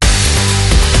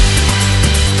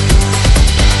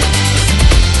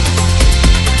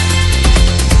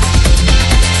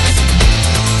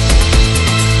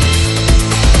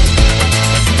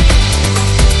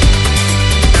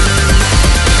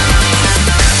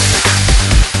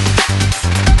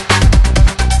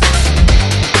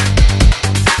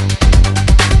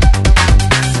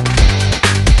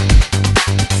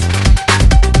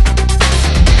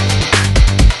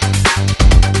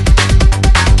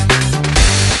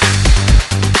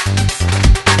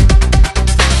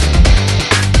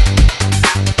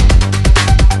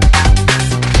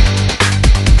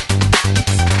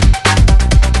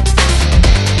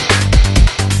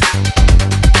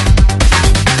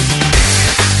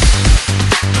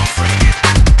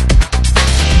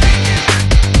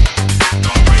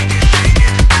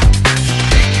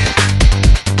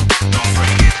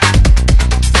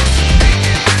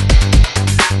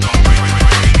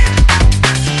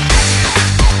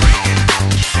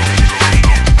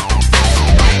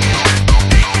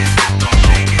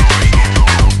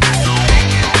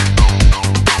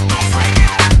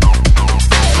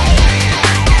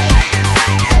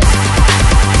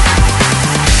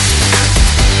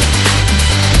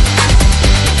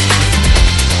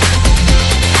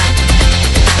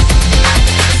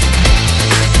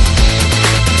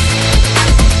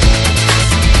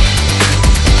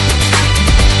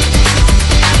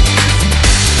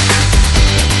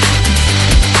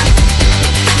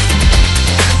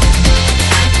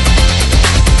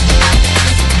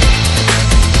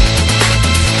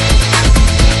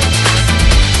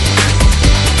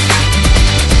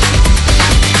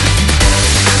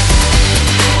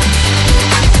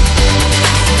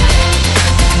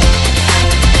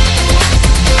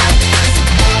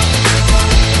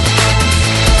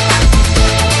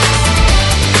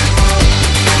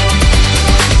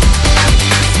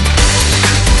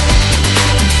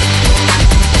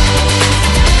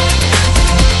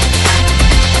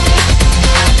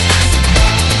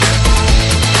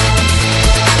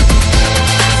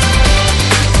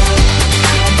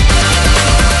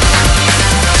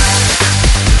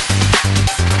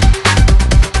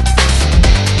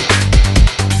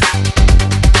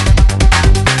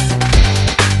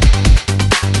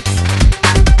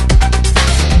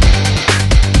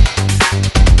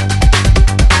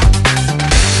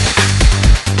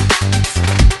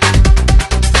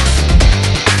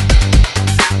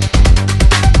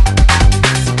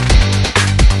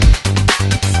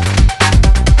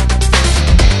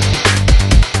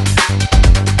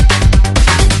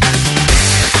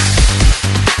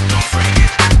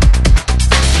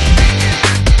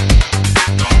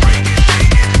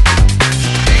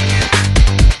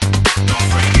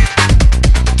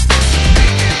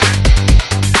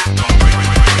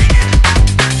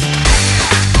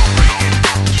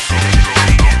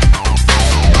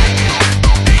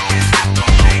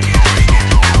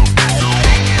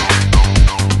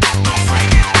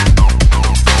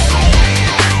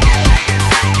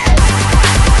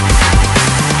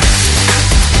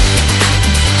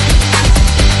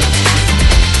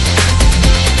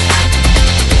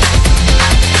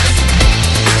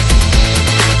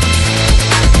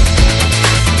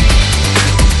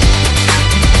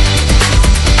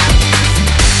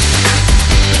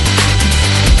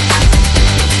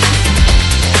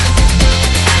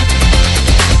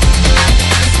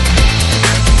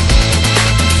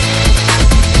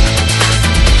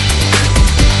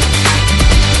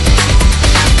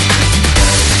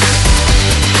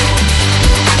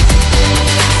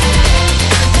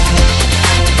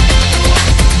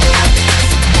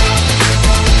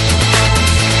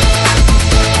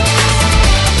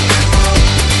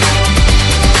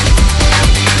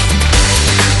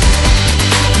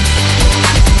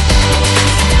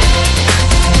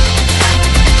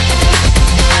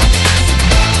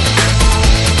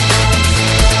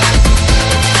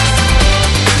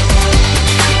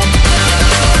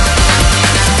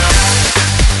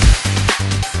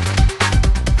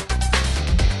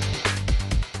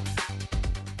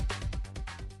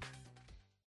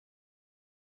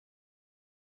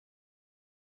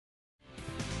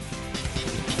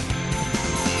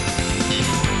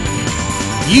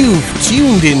 You've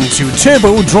tuned into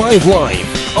Turbo Drive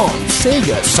Live on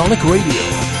Sega Sonic Radio.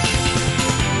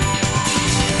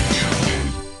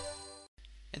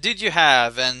 Indeed you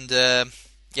have, and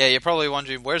yeah, you're probably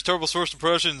wondering, where's Turbo Source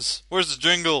Impressions? Where's the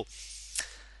jingle?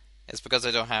 It's because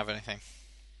I don't have anything.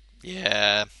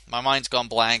 Yeah, my mind's gone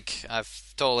blank.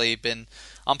 I've totally been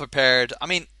unprepared. I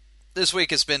mean, this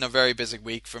week has been a very busy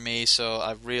week for me, so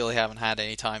I really haven't had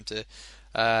any time to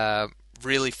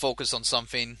really focus on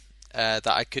something that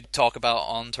I could talk about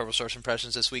on Turbo Source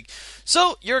Impressions this week.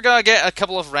 So, you're gonna get a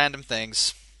couple of random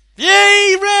things.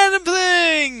 Yay, random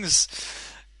things!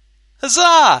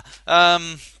 Huzzah!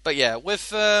 But yeah,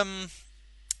 with what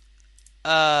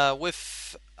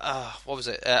was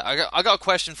it? I got a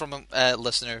question from a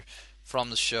listener from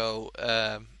the show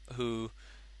who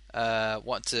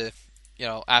wanted to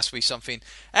ask me something,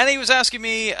 and he was asking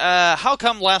me how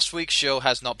come last week's show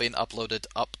has not been uploaded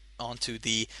up onto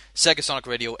the Sega Sonic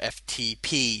Radio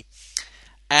FTP.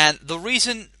 And the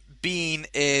reason being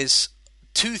is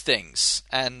two things,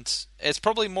 and it's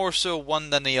probably more so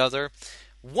one than the other.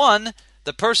 One,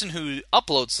 the person who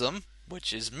uploads them,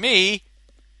 which is me,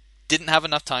 didn't have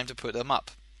enough time to put them up.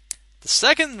 The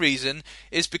second reason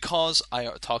is because I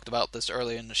talked about this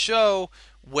earlier in the show,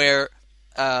 where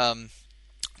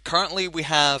currently we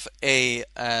have a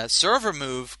server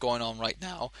move going on right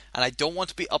now, and I don't want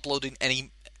to be uploading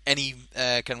any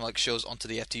kind of like shows onto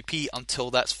the FTP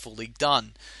until that's fully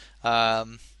done,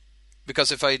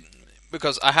 because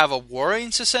I have a worrying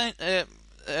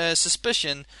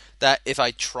suspicion that if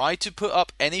I try to put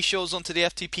up any shows onto the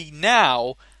FTP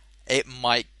now, it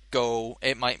might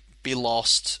be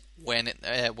lost when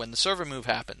the server move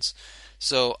happens.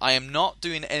 So I am not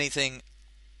doing anything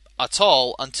at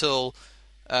all until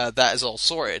that is all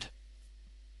sorted.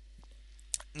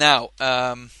 Now,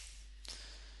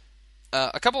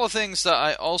 a couple of things that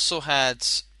I also had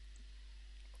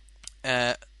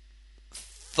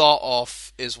thought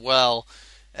of as well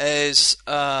is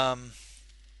what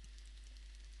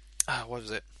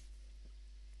was it?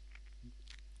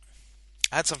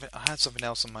 I had something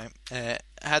else on my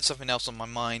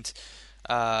mind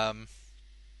that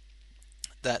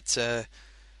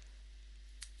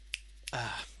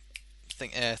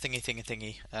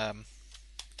thingy.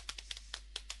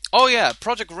 Oh yeah,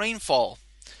 Project Rainfall.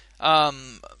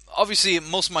 Obviously,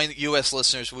 most of my US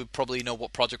listeners would probably know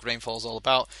what Project Rainfall is all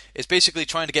about. It's basically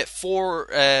trying to get three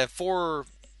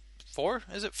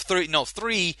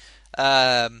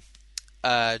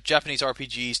Japanese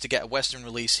RPGs to get a Western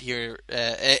release here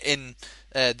in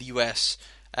the US.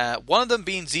 One of them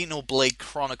being Xenoblade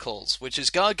Chronicles, which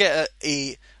is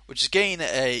getting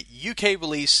a UK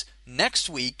release next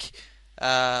week.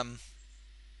 For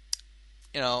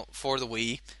the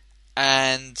Wii.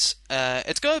 And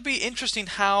it's going to be interesting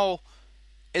how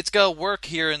it's going to work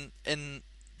here in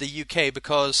the UK,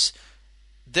 because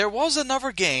there was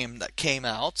another game that came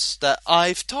out that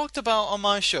I've talked about on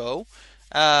my show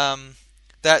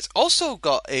that's also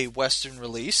got a Western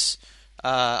release,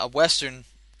 a Western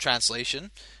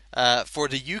translation for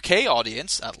the UK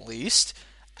audience at least,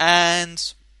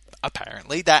 and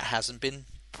apparently that hasn't been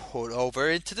put over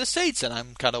into the States, and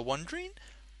I'm kind of wondering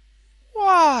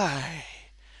why.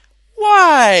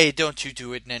 Why don't you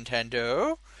do it,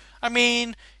 Nintendo? I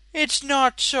mean, it's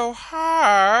not so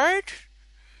hard.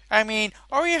 I mean,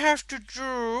 all you have to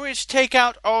do is take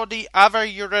out all the other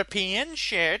European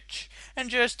shit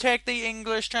and just take the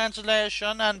English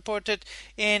translation and put it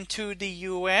into the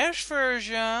US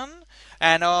version.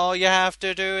 And all you have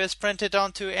to do is print it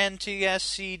onto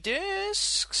NTSC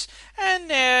discs, and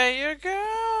there you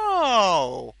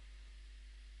go.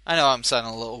 I know I'm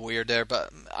sounding a little weird there,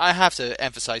 but I have to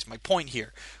emphasize my point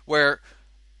here, where,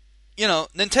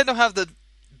 Nintendo have the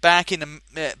backing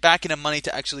of money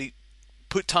to actually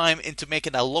put time into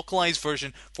making a localized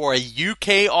version for a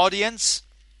UK audience.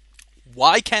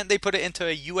 Why can't they put it into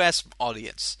a US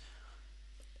audience?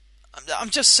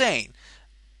 I'm just saying.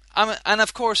 And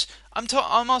of course,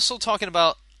 I'm also talking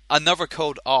about Another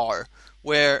Code R,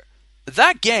 where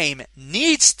that game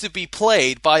needs to be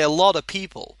played by a lot of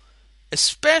people,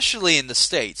 especially in the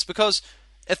States, because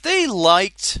if they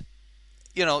liked,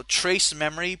 Trace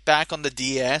Memory back on the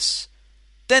DS,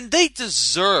 then they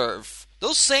deserve,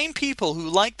 those same people who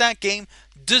like that game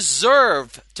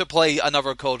deserve to play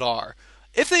Another Code R.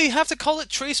 If they have to call it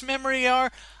Trace Memory R,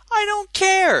 I don't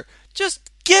care. Just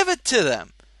give it to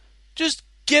them. Just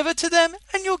give it to them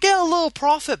and you'll get a little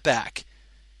profit back.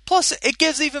 Plus, it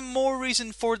gives even more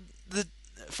reason for the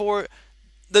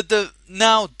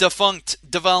now defunct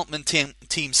development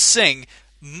team Sing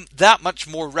that much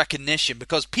more recognition,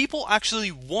 because people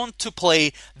actually want to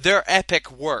play their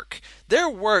epic work. Their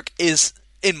work is,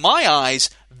 in my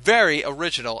eyes, very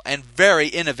original and very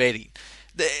innovating.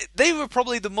 They were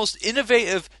probably the most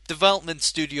innovative development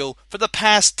studio for the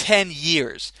past 10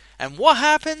 years. And what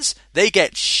happens? They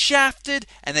get shafted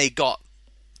and they got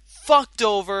fucked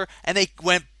over and they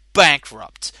went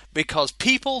bankrupt because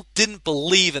people didn't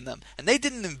believe in them and they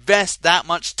didn't invest that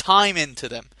much time into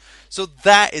them. So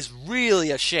that is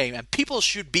really a shame, and people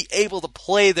should be able to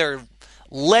play their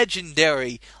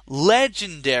legendary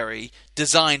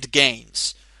designed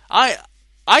games. I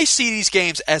see these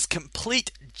games as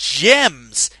complete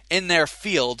gems in their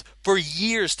field for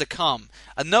years to come.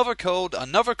 Another Code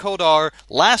R,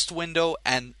 Last Window,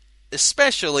 and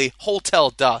especially Hotel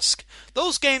Dusk.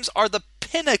 Those games are the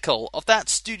pinnacle of that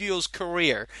studio's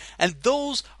career, and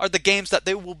those are the games that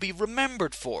they will be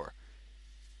remembered for.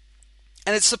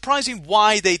 And it's surprising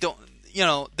why they don't,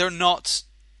 they're not,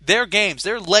 their games,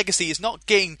 their legacy is not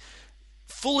getting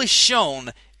fully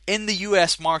shown in the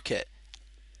US market.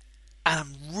 And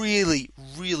I'm really,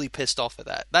 really pissed off at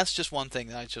that. That's just one thing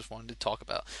that I just wanted to talk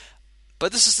about.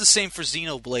 But this is the same for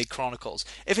Xenoblade Chronicles.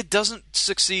 If it doesn't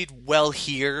succeed well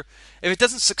here, if it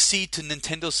doesn't succeed to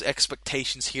Nintendo's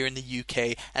expectations here in the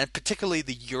UK, and particularly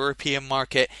the European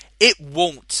market, it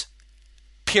won't,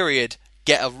 period,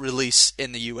 get a release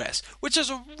in the US. Which is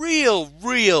a real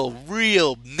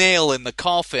nail in the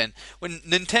coffin when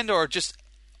Nintendo are just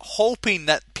hoping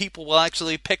that people will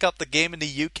actually pick up the game in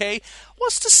the UK.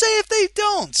 What's to say if they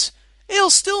don't?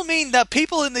 It'll still mean that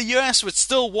people in the US would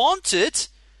still want it.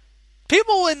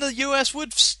 People in the US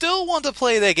would still want to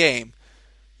play their game.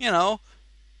 I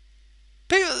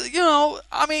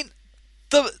mean,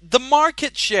 the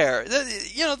market share,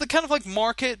 the kind of like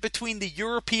market between the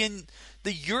European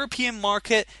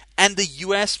market and the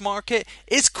US market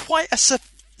is quite a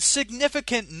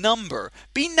significant number.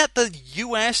 Being that the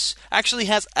US actually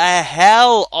has a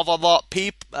hell of a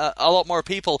lot more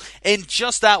people in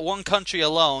just that one country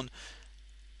alone,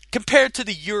 compared to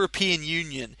the European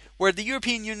Union, where the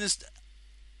European Union is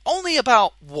only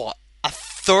about a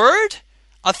third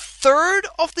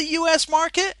of the US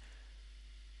market.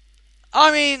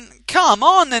 I mean, come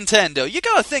on, Nintendo. You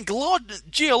gotta think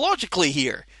geologically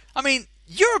here. I mean,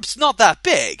 Europe's not that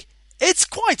big. It's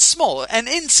quite small and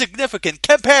insignificant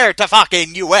compared to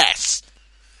fucking US.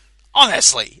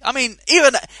 Honestly. I mean,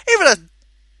 even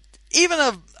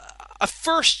a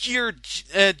first year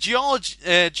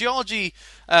geology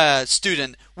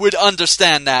student would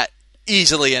understand that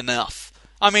easily enough.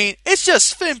 I mean, it's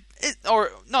just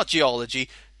or not geology,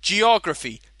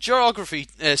 geography. Geography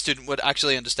student would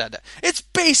actually understand that. It's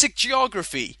basic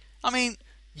geography. I mean,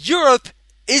 Europe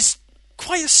is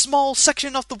quite a small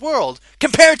section of the world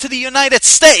compared to the United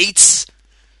States.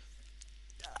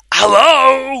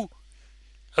 Hello,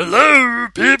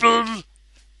 people.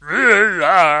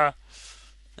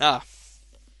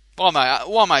 What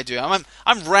am I doing?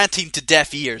 I'm ranting to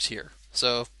deaf ears here.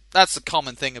 So that's the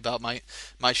common thing about my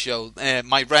show.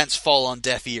 My rants fall on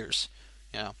deaf ears.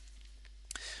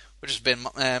 Which has been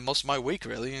most of my week,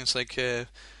 really. It's like, don't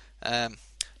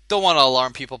want to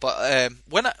alarm people, but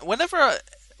whenever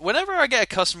I get a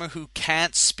customer who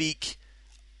can't speak,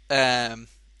 can't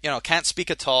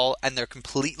speak at all, and they're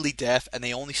completely deaf, and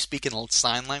they only speak in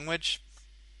sign language,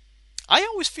 I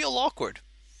always feel awkward.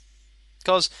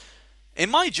 Because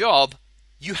in my job,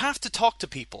 you have to talk to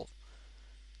people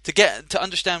to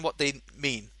understand what they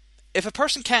mean. If a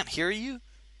person can't hear you,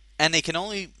 and they can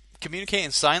only communicate in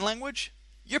sign language,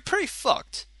 you're pretty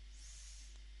fucked.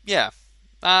 Yeah,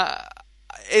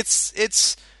 it's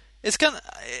kind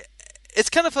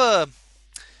of a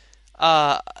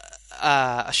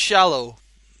shallow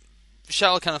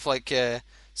kind of like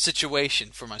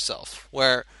situation for myself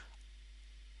where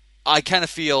I kind of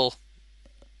feel,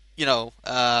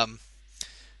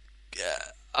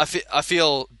 I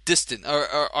feel distant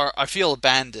or I feel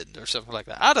abandoned or something like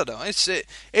that. I don't know. It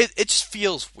just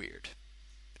feels weird.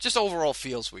 It just overall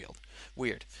feels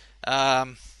weird.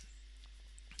 But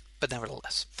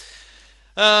nevertheless.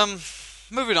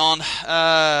 Moving on.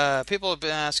 People have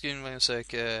been asking, it's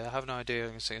like, I have no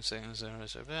idea.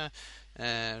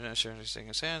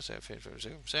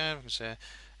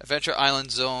 Adventure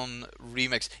Island Zone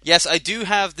remix. Yes, I do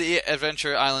have the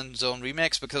Adventure Island Zone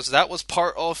remix because that was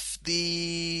part of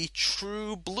the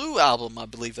True Blue album, I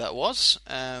believe that was.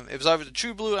 It was either the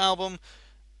True Blue album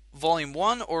Volume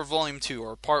 1 or Volume 2,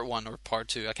 or Part 1 or Part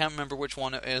 2. I can't remember which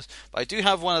one it is, but I do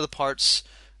have one of the parts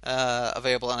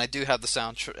available, and I do have the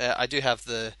sound. I do have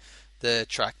the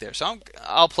track there, so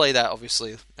I'll play that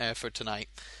obviously for tonight.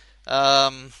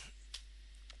 I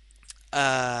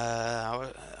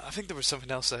think there was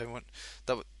something else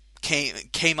that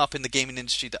came up in the gaming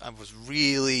industry that I was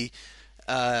really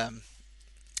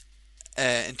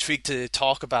intrigued to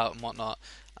talk about and whatnot.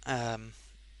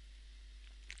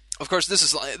 Of course, this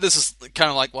is kind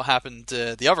of like what happened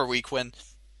the other week when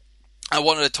I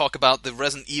wanted to talk about the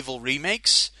Resident Evil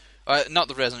remakes. Not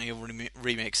the Resident Evil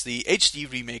remakes, the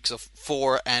HD remakes of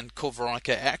 4 and Code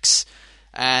Veronica X.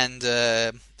 And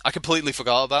I completely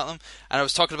forgot about them. And I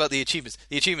was talking about the achievements.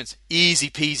 The achievements, easy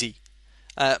peasy.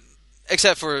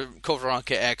 Except for Code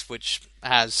Veronica X, which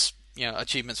has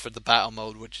achievements for the battle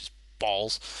mode, which is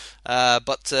balls.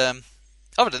 But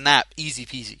other than that, easy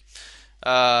peasy.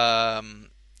 And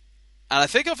I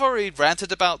think I've already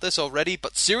ranted about this already,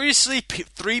 but seriously,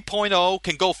 3.0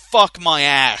 can go fuck my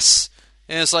ass.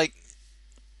 And it's like,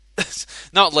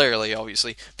 not literally,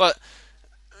 obviously, but,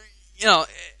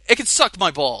 it can suck my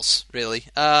balls, really.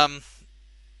 And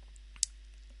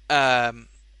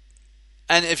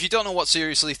if you don't know what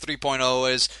Seriously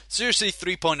 3.0 is, Seriously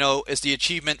 3.0 is the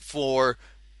achievement for,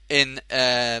 in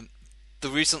the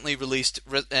recently released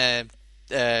kind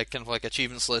of like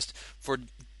achievements list for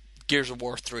Gears of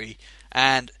War 3.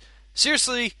 And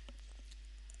seriously,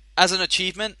 as an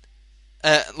achievement,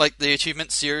 like the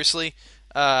achievement seriously,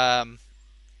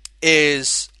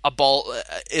 is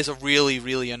a really,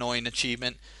 really annoying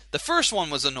achievement. The first one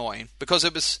was annoying because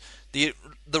it was the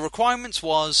requirements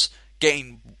was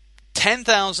getting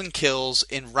 10,000 kills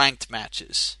in ranked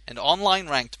matches, in online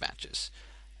ranked matches.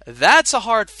 That's a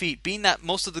hard feat, being that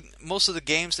most of the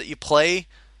games that you play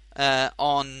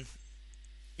in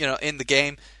the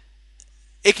game,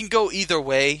 it can go either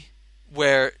way,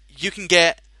 where you can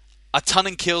get a ton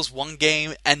of kills one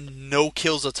game and no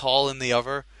kills at all in the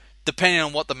other, depending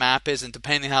on what the map is and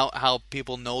depending how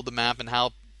people know the map and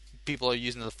how people are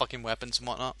using the fucking weapons and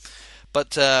whatnot.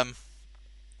 But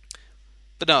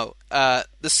no,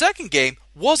 the second game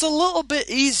was a little bit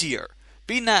easier,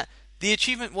 being that the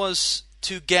achievement was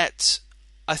to get,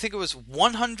 I think it was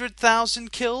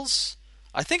 100,000 kills.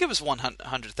 I think it was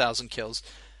 100,000 kills.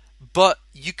 But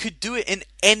you could do it in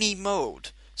any mode.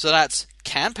 So that's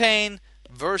campaign,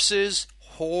 versus,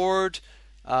 horde,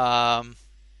 and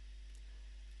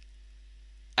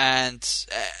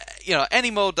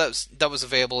any mode that was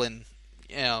available in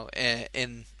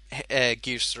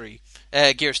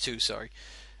Gears 2, sorry.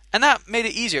 And that made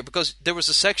it easier because there was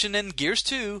a section in Gears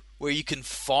 2 where you can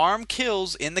farm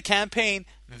kills in the campaign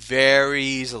very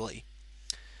easily.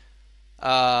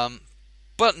 But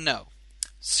no.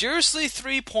 Seriously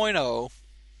 3.0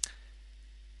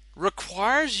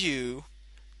 requires you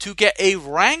to get a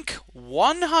rank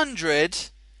 100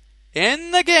 in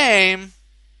the game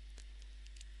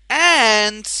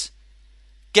and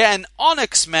get an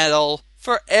Onyx medal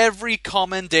for every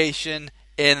commendation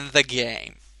in the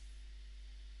game.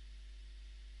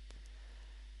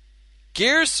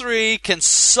 Gears 3 can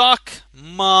suck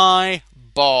my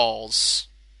balls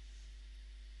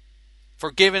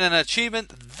for giving an achievement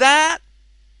that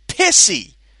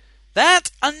pissy,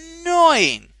 that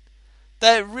annoying,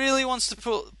 that it really wants to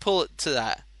pull it to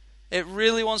that. It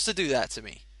really wants to do that to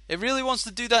me. It really wants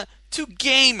to do that to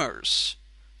gamers,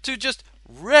 to just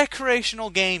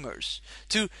recreational gamers,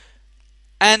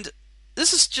 and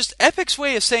this is just Epic's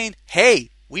way of saying, hey,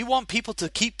 we want people to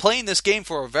keep playing this game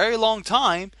for a very long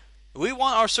time. We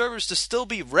want our servers to still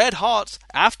be red hot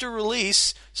after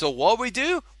release, so what we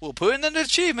do, we'll put in an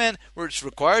achievement which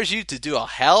requires you to do a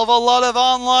hell of a lot of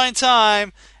online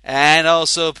time, and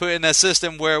also put in a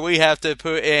system where we have to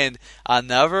put in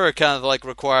another kind of like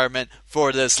requirement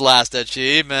for this last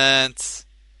achievement.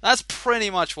 That's pretty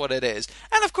much what it is.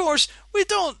 And of course, we're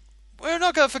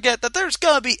not going to forget that there's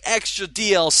going to be extra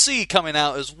DLC coming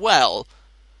out as well.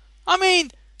 I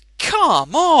mean,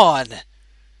 come on!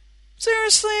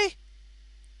 Seriously?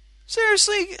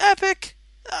 Seriously, Epic?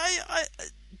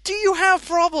 Do you have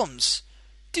problems?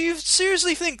 Do you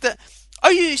seriously think that...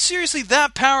 Are you seriously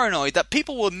that paranoid that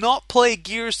people will not play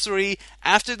Gears 3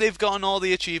 after they've gotten all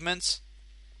the achievements?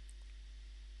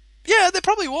 Yeah, they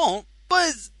probably won't,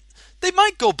 but they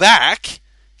might go back.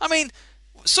 I mean,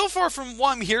 so far from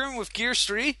what I'm hearing with Gears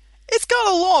 3, it's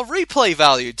got a lot of replay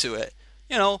value to it.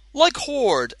 Like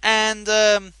Horde and...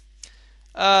 the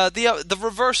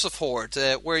reverse of Horde,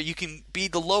 where you can be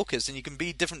the Locust and you can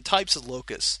be different types of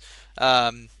Locusts,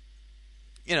 and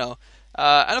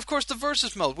of course the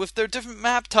versus mode with their different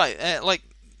map type,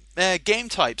 game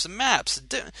types and maps,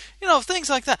 things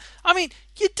like that. I mean,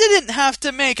 you didn't have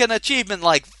to make an achievement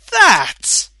like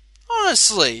that,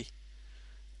 honestly.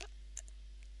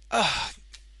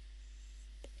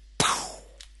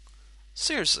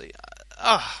 Seriously,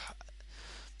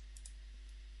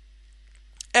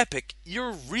 Epic,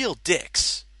 you're real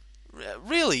dicks.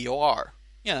 Really, you are.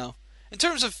 In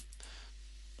terms of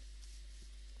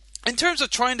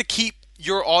trying to keep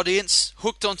your audience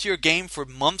hooked onto your game for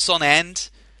months on end,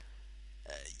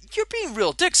 you're being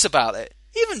real dicks about it.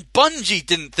 Even Bungie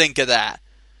didn't think of that.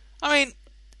 I mean,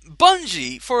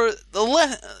 Bungie, for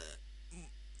the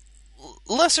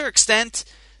lesser extent,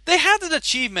 they had an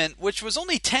achievement which was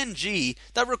only 10G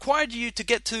that required you to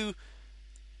get to,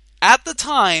 at the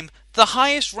time, the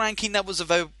highest ranking that was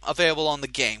available on the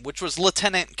game, which was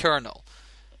Lieutenant Colonel.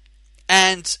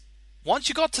 And once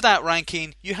you got to that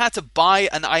ranking, you had to buy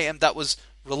an item that was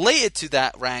related to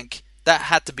that rank that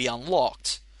had to be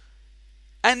unlocked.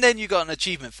 And then you got an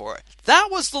achievement for it. That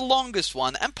was the longest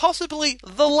one, and possibly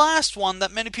the last one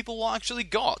that many people actually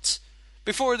got,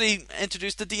 before they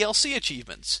introduced the DLC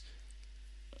achievements.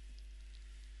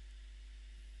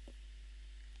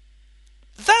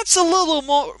 That's a little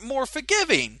more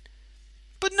forgiving.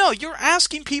 But no, you're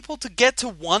asking people to get to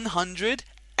 100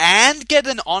 and get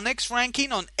an Onyx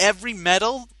ranking on every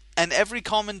medal and every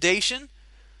commendation?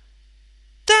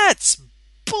 That's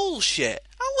bullshit.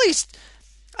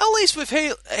 At least with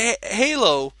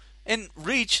Halo and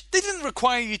Reach, they didn't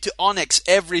require you to Onyx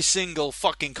every single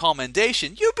fucking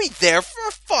commendation. You'd be there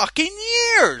for fucking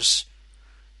years.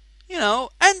 You know,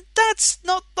 and that's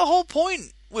not the whole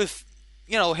point with,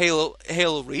 you know,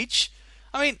 Halo Reach.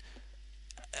 I mean,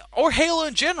 or Halo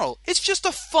in general. It's just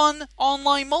a fun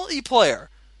online multiplayer.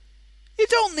 You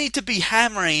don't need to be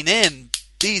hammering in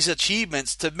these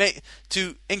achievements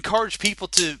to encourage people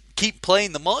to keep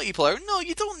playing the multiplayer. No,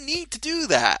 you don't need to do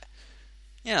that.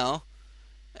 You know.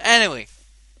 Anyway,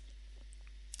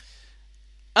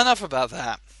 enough about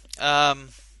that. I'm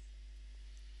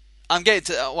getting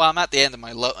to. Well, I'm at the end of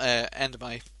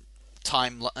my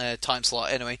time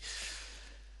slot anyway.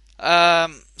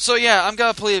 So yeah, I'm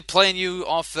gonna playing you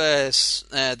off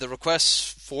the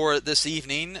requests for this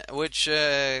evening, which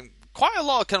quite a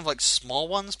lot of kind of like small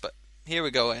ones, but here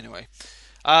we go anyway.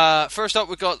 First up,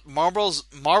 we've got Marble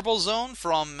Zone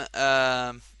from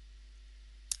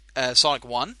Sonic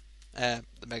 1, the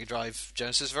Mega Drive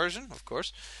Genesis version, of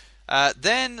course.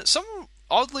 Then someone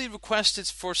oddly requested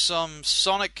for some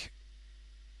Sonic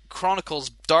Chronicles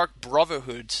Dark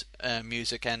Brotherhood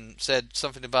music and said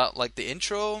something about like the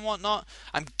intro and whatnot.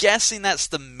 I'm guessing that's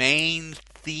the main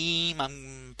theme.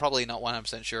 I'm probably not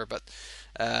 100% sure, but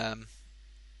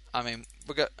I mean,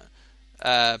 we got.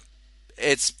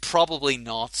 It's probably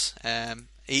not.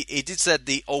 He did said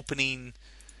the opening.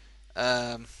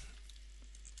 What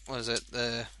was it?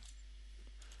 The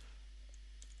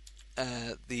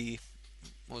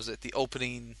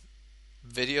opening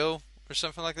video or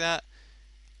something like that?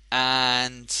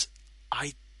 And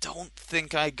I don't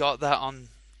think I got that on.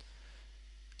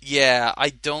 Yeah, I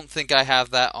don't think I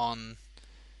have that on.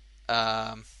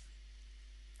 Oh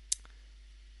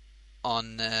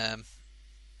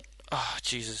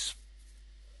Jesus.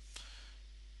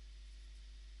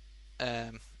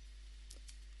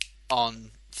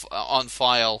 On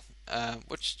file,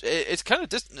 which it's kind of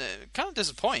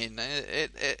disappointing.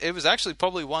 It was actually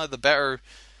probably one of the better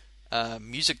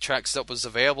music tracks that was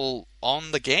available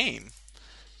on the game,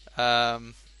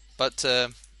 but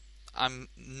I'm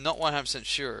not 100%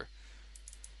 sure.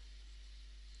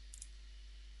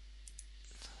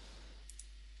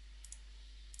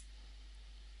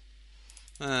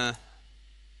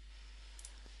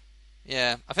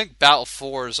 Yeah, I think Battle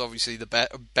 4 is obviously the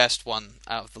best one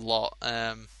out of the lot,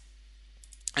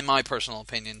 in my personal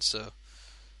opinion. So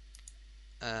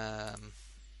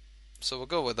we'll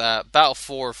go with that. Battle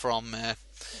 4 from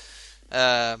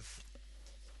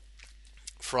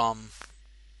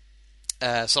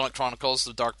Sonic Chronicles: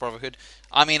 The Dark Brotherhood.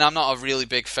 I mean, I'm not a really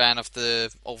big fan of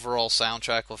the overall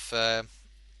soundtrack of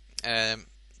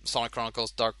Sonic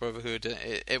Chronicles: Dark Brotherhood.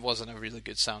 It wasn't a really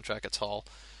good soundtrack at all.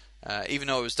 Even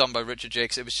though it was done by Richard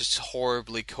Jacques, it was just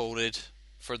horribly coded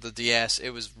for the DS. It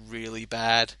was really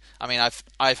bad. I mean,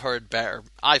 I've heard better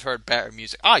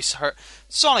music.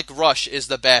 Sonic Rush is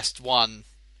the best one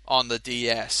on the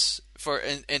DS for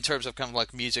in terms of kind of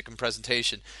like music and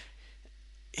presentation.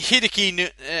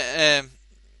 Hideki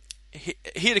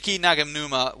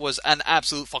Naganuma was an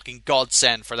absolute fucking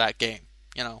godsend for that game.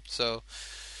 You know. So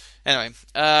anyway,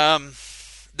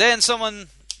 then someone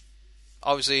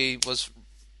obviously was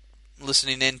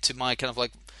listening in to my kind of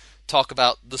like talk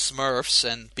about the Smurfs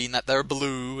and being that they're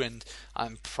blue, and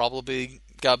I'm probably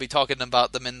gonna be talking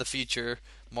about them in the future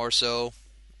more so,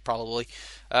 probably.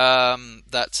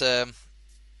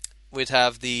 We'd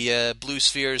have the Blue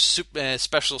Spheres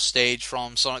special stage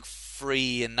from Sonic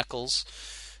 3 and Knuckles,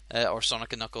 or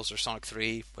Sonic and Knuckles, or Sonic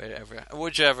 3,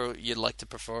 whichever you'd like to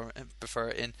prefer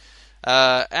it in.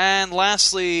 And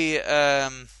lastly,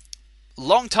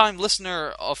 long-time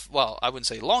listener of, well, I wouldn't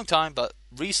say long-time, but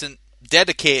recent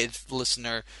dedicated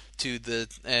listener to the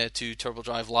to Turbo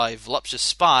Drive Live, Voluptuous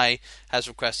Spy, has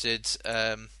requested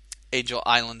Angel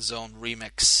Island Zone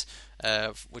remix,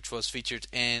 which was featured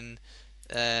in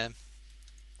the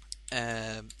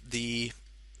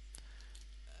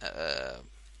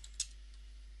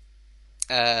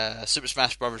Super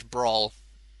Smash Bros. Brawl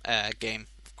game,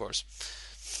 of course.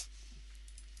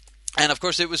 And of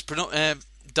course, it was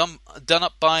done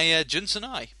up by Jun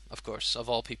Senai, of course, of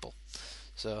all people.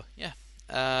 So yeah,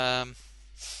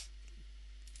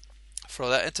 throw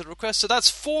that into the request. So that's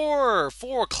four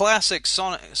classic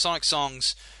Sonic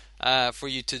songs for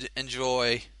you to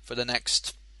enjoy for the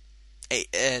next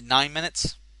 9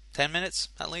 minutes, 10 minutes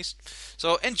at least.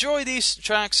 So enjoy these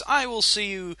tracks. I will see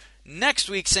you next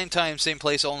week, same time, same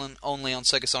place, only on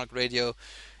Sega Sonic Radio,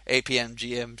 8 p.m.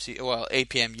 GMT, well, 8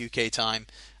 p.m. UK time.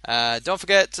 Don't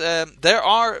forget, there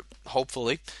are,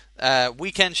 hopefully,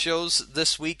 weekend shows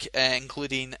this week,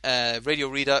 including Radio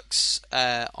Redux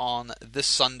on this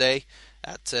Sunday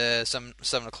at 7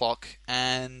 o'clock.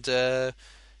 And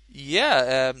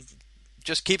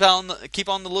just keep on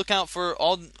the lookout for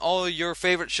all your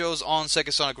favorite shows on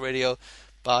Sega Sonic Radio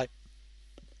by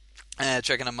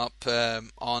checking them up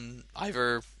on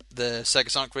either the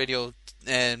Sega Sonic Radio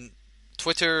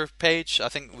Twitter page. I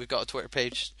think we've got a Twitter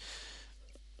page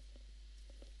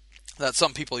that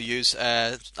some people use.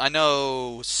 I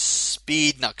know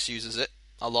Speednux uses it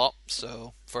a lot,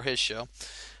 so for his show,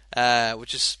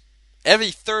 which is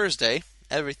every Thursday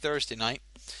night.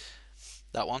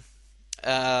 That one.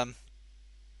 But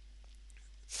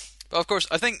of course,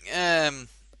 I think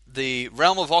the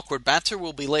Realm of Awkward Banter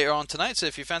will be later on tonight. So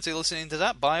if you fancy listening to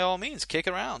that, by all means, kick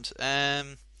around.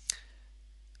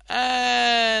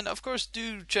 And of course,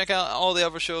 do check out all the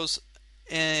other shows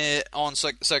on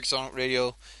Sega Sonic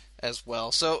Radio as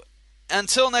well. So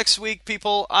until next week,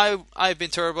 people, I've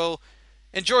been Turbo.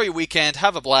 Enjoy your weekend,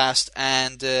 have a blast,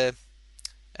 and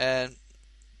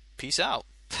peace out.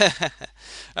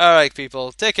 Alright,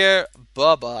 people, take care,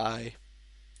 bye bye.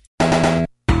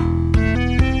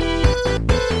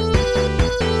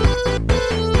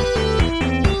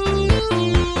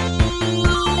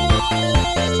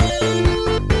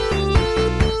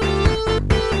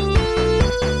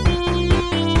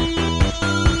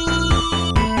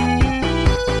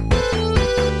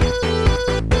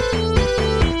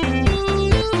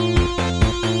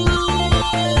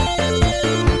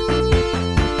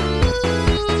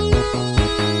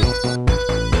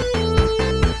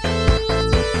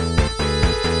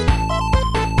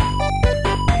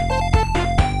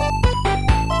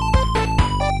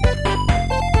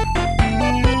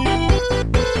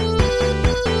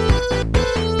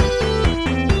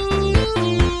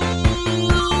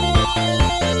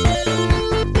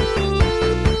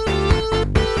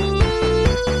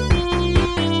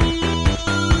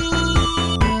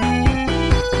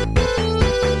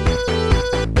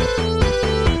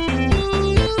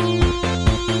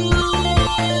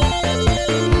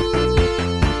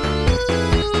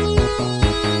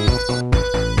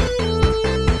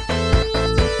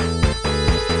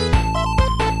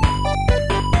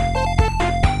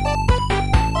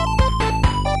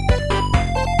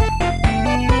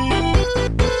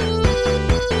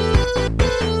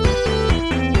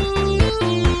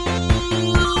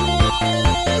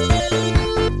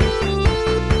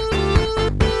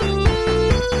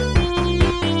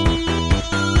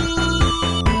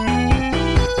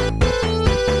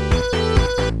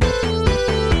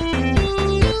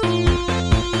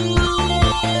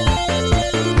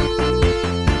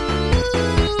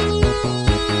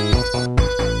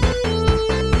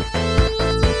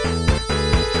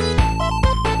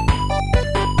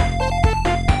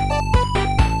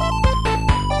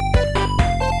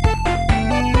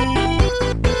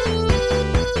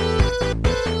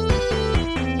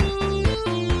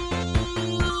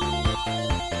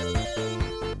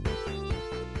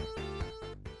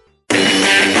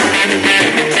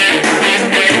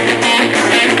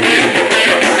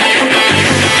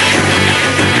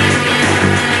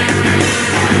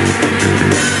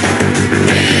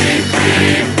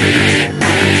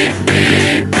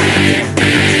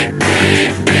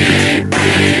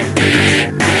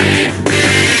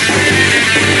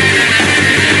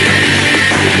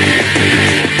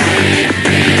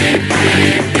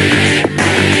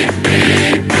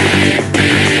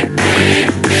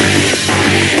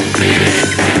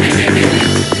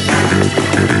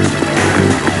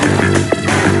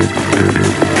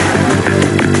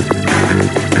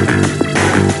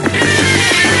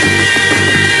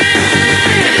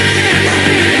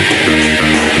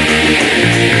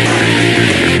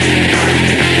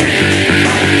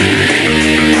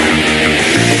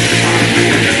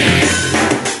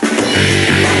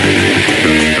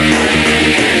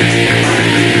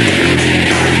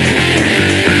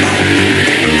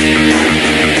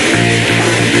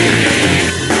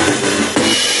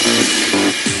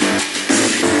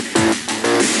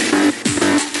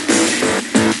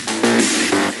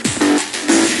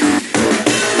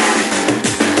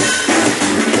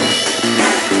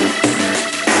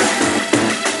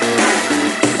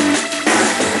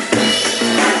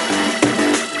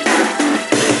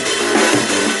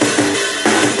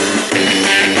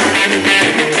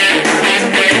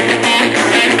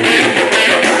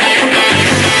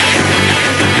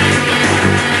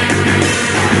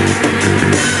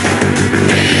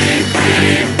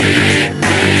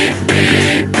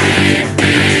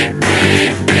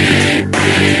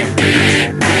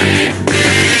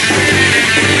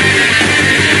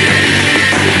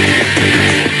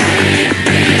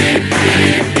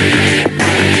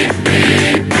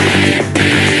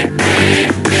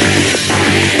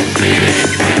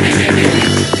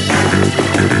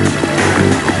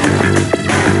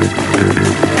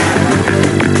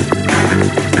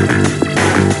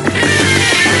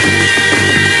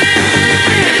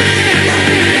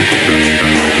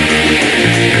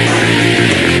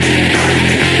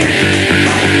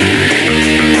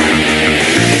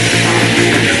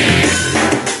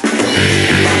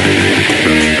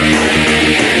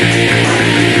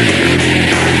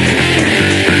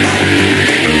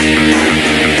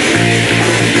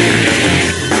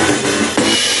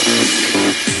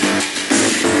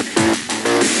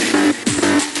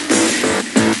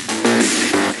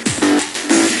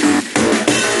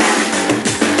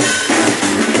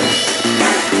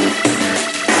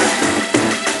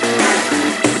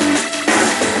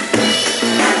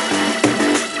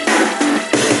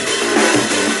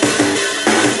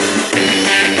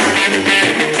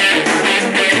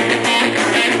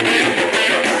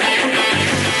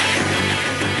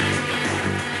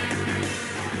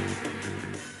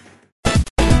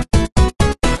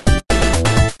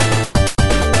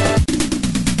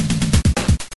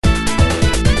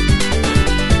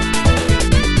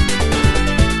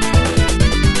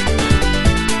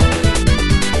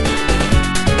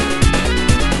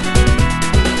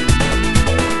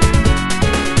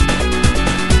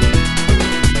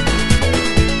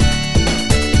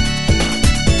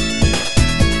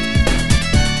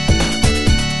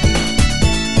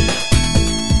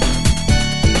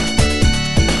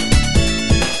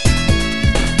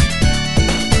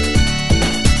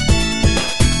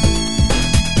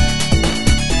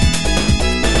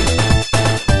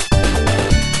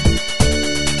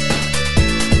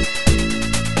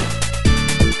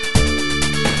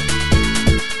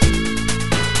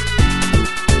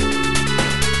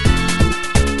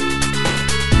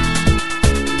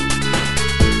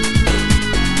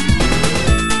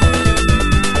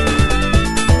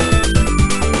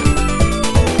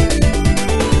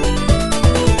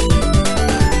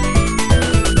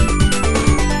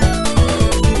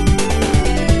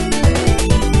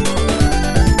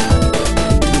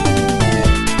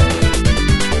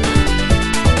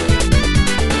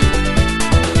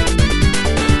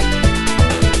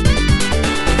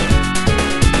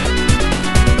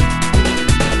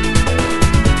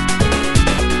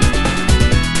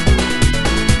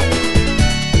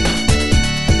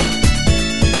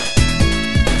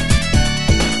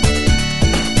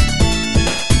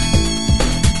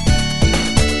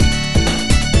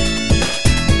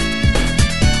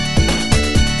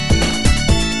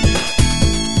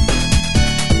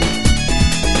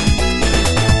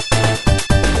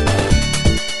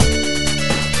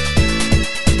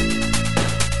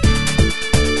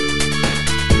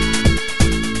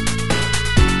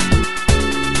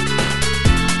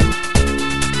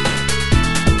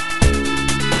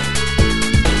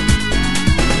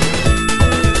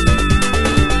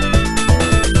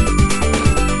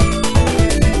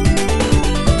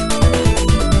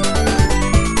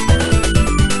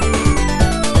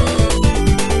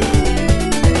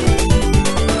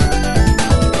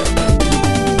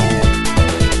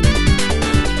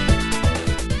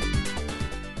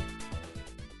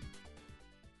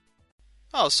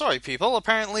 sorry, people.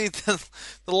 Apparently, the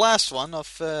last one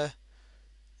of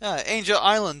Angel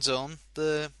Island Zone,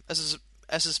 the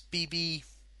SSBB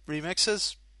remix,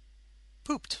 has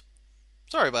pooped.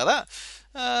 Sorry about that.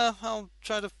 I'll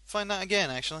try to find that again,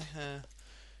 actually.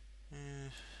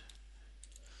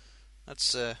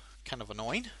 That's kind of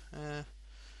annoying. Where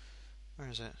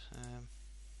is it?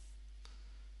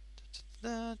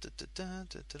 Oh,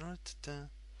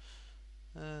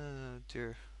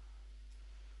 dear.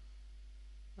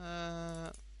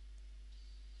 Yeah,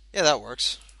 that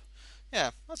works.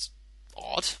 Yeah, that's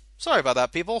odd. Sorry about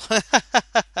that, people.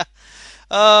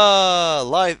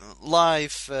 Live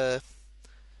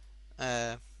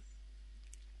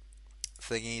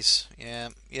thingies. Yeah,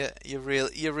 you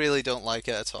really don't like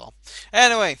it at all.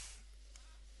 Anyway,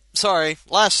 sorry.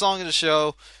 Last song of the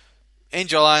show,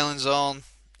 Angel Island Zone,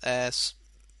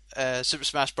 Super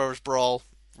Smash Bros. Brawl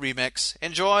remix.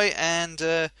 Enjoy, and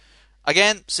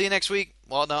again, see you next week.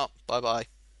 Well, no, bye bye.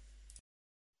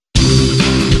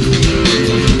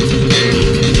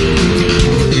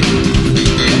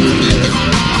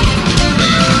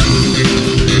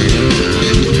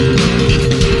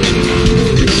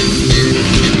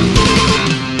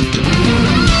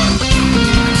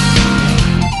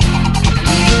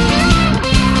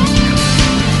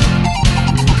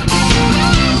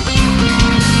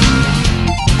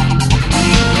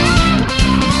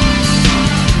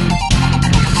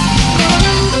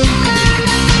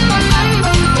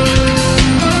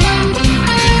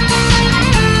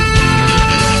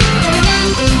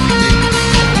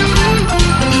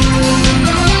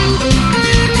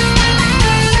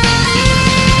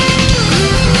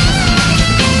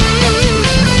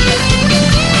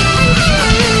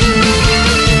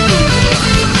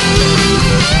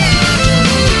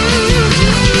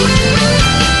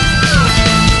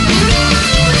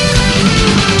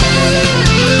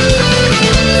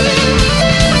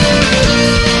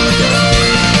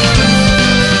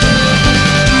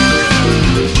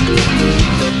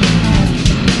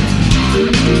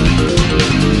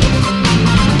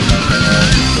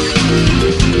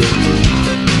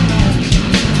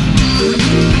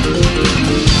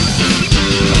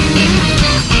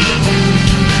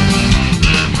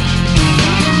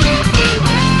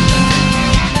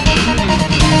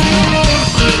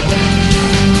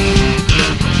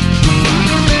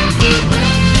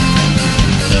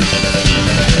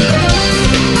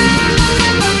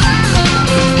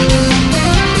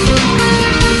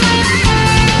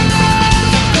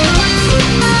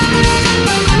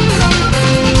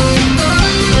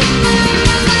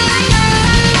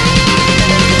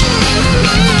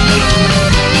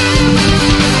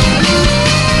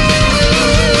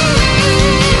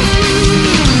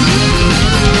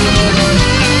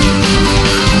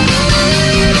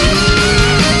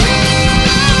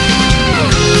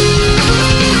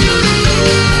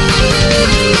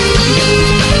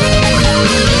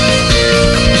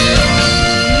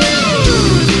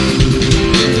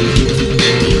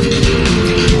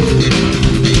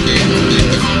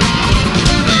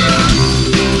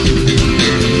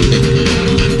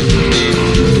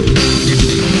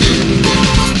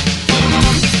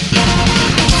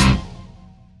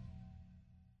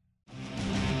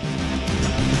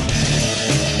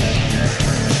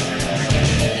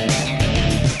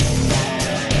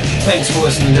 Thanks for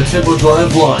listening to Turbo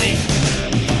Drive Live.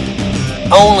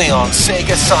 Only on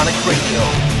Sega Sonic Radio.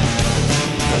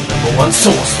 The #1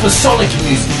 source for Sonic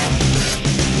music.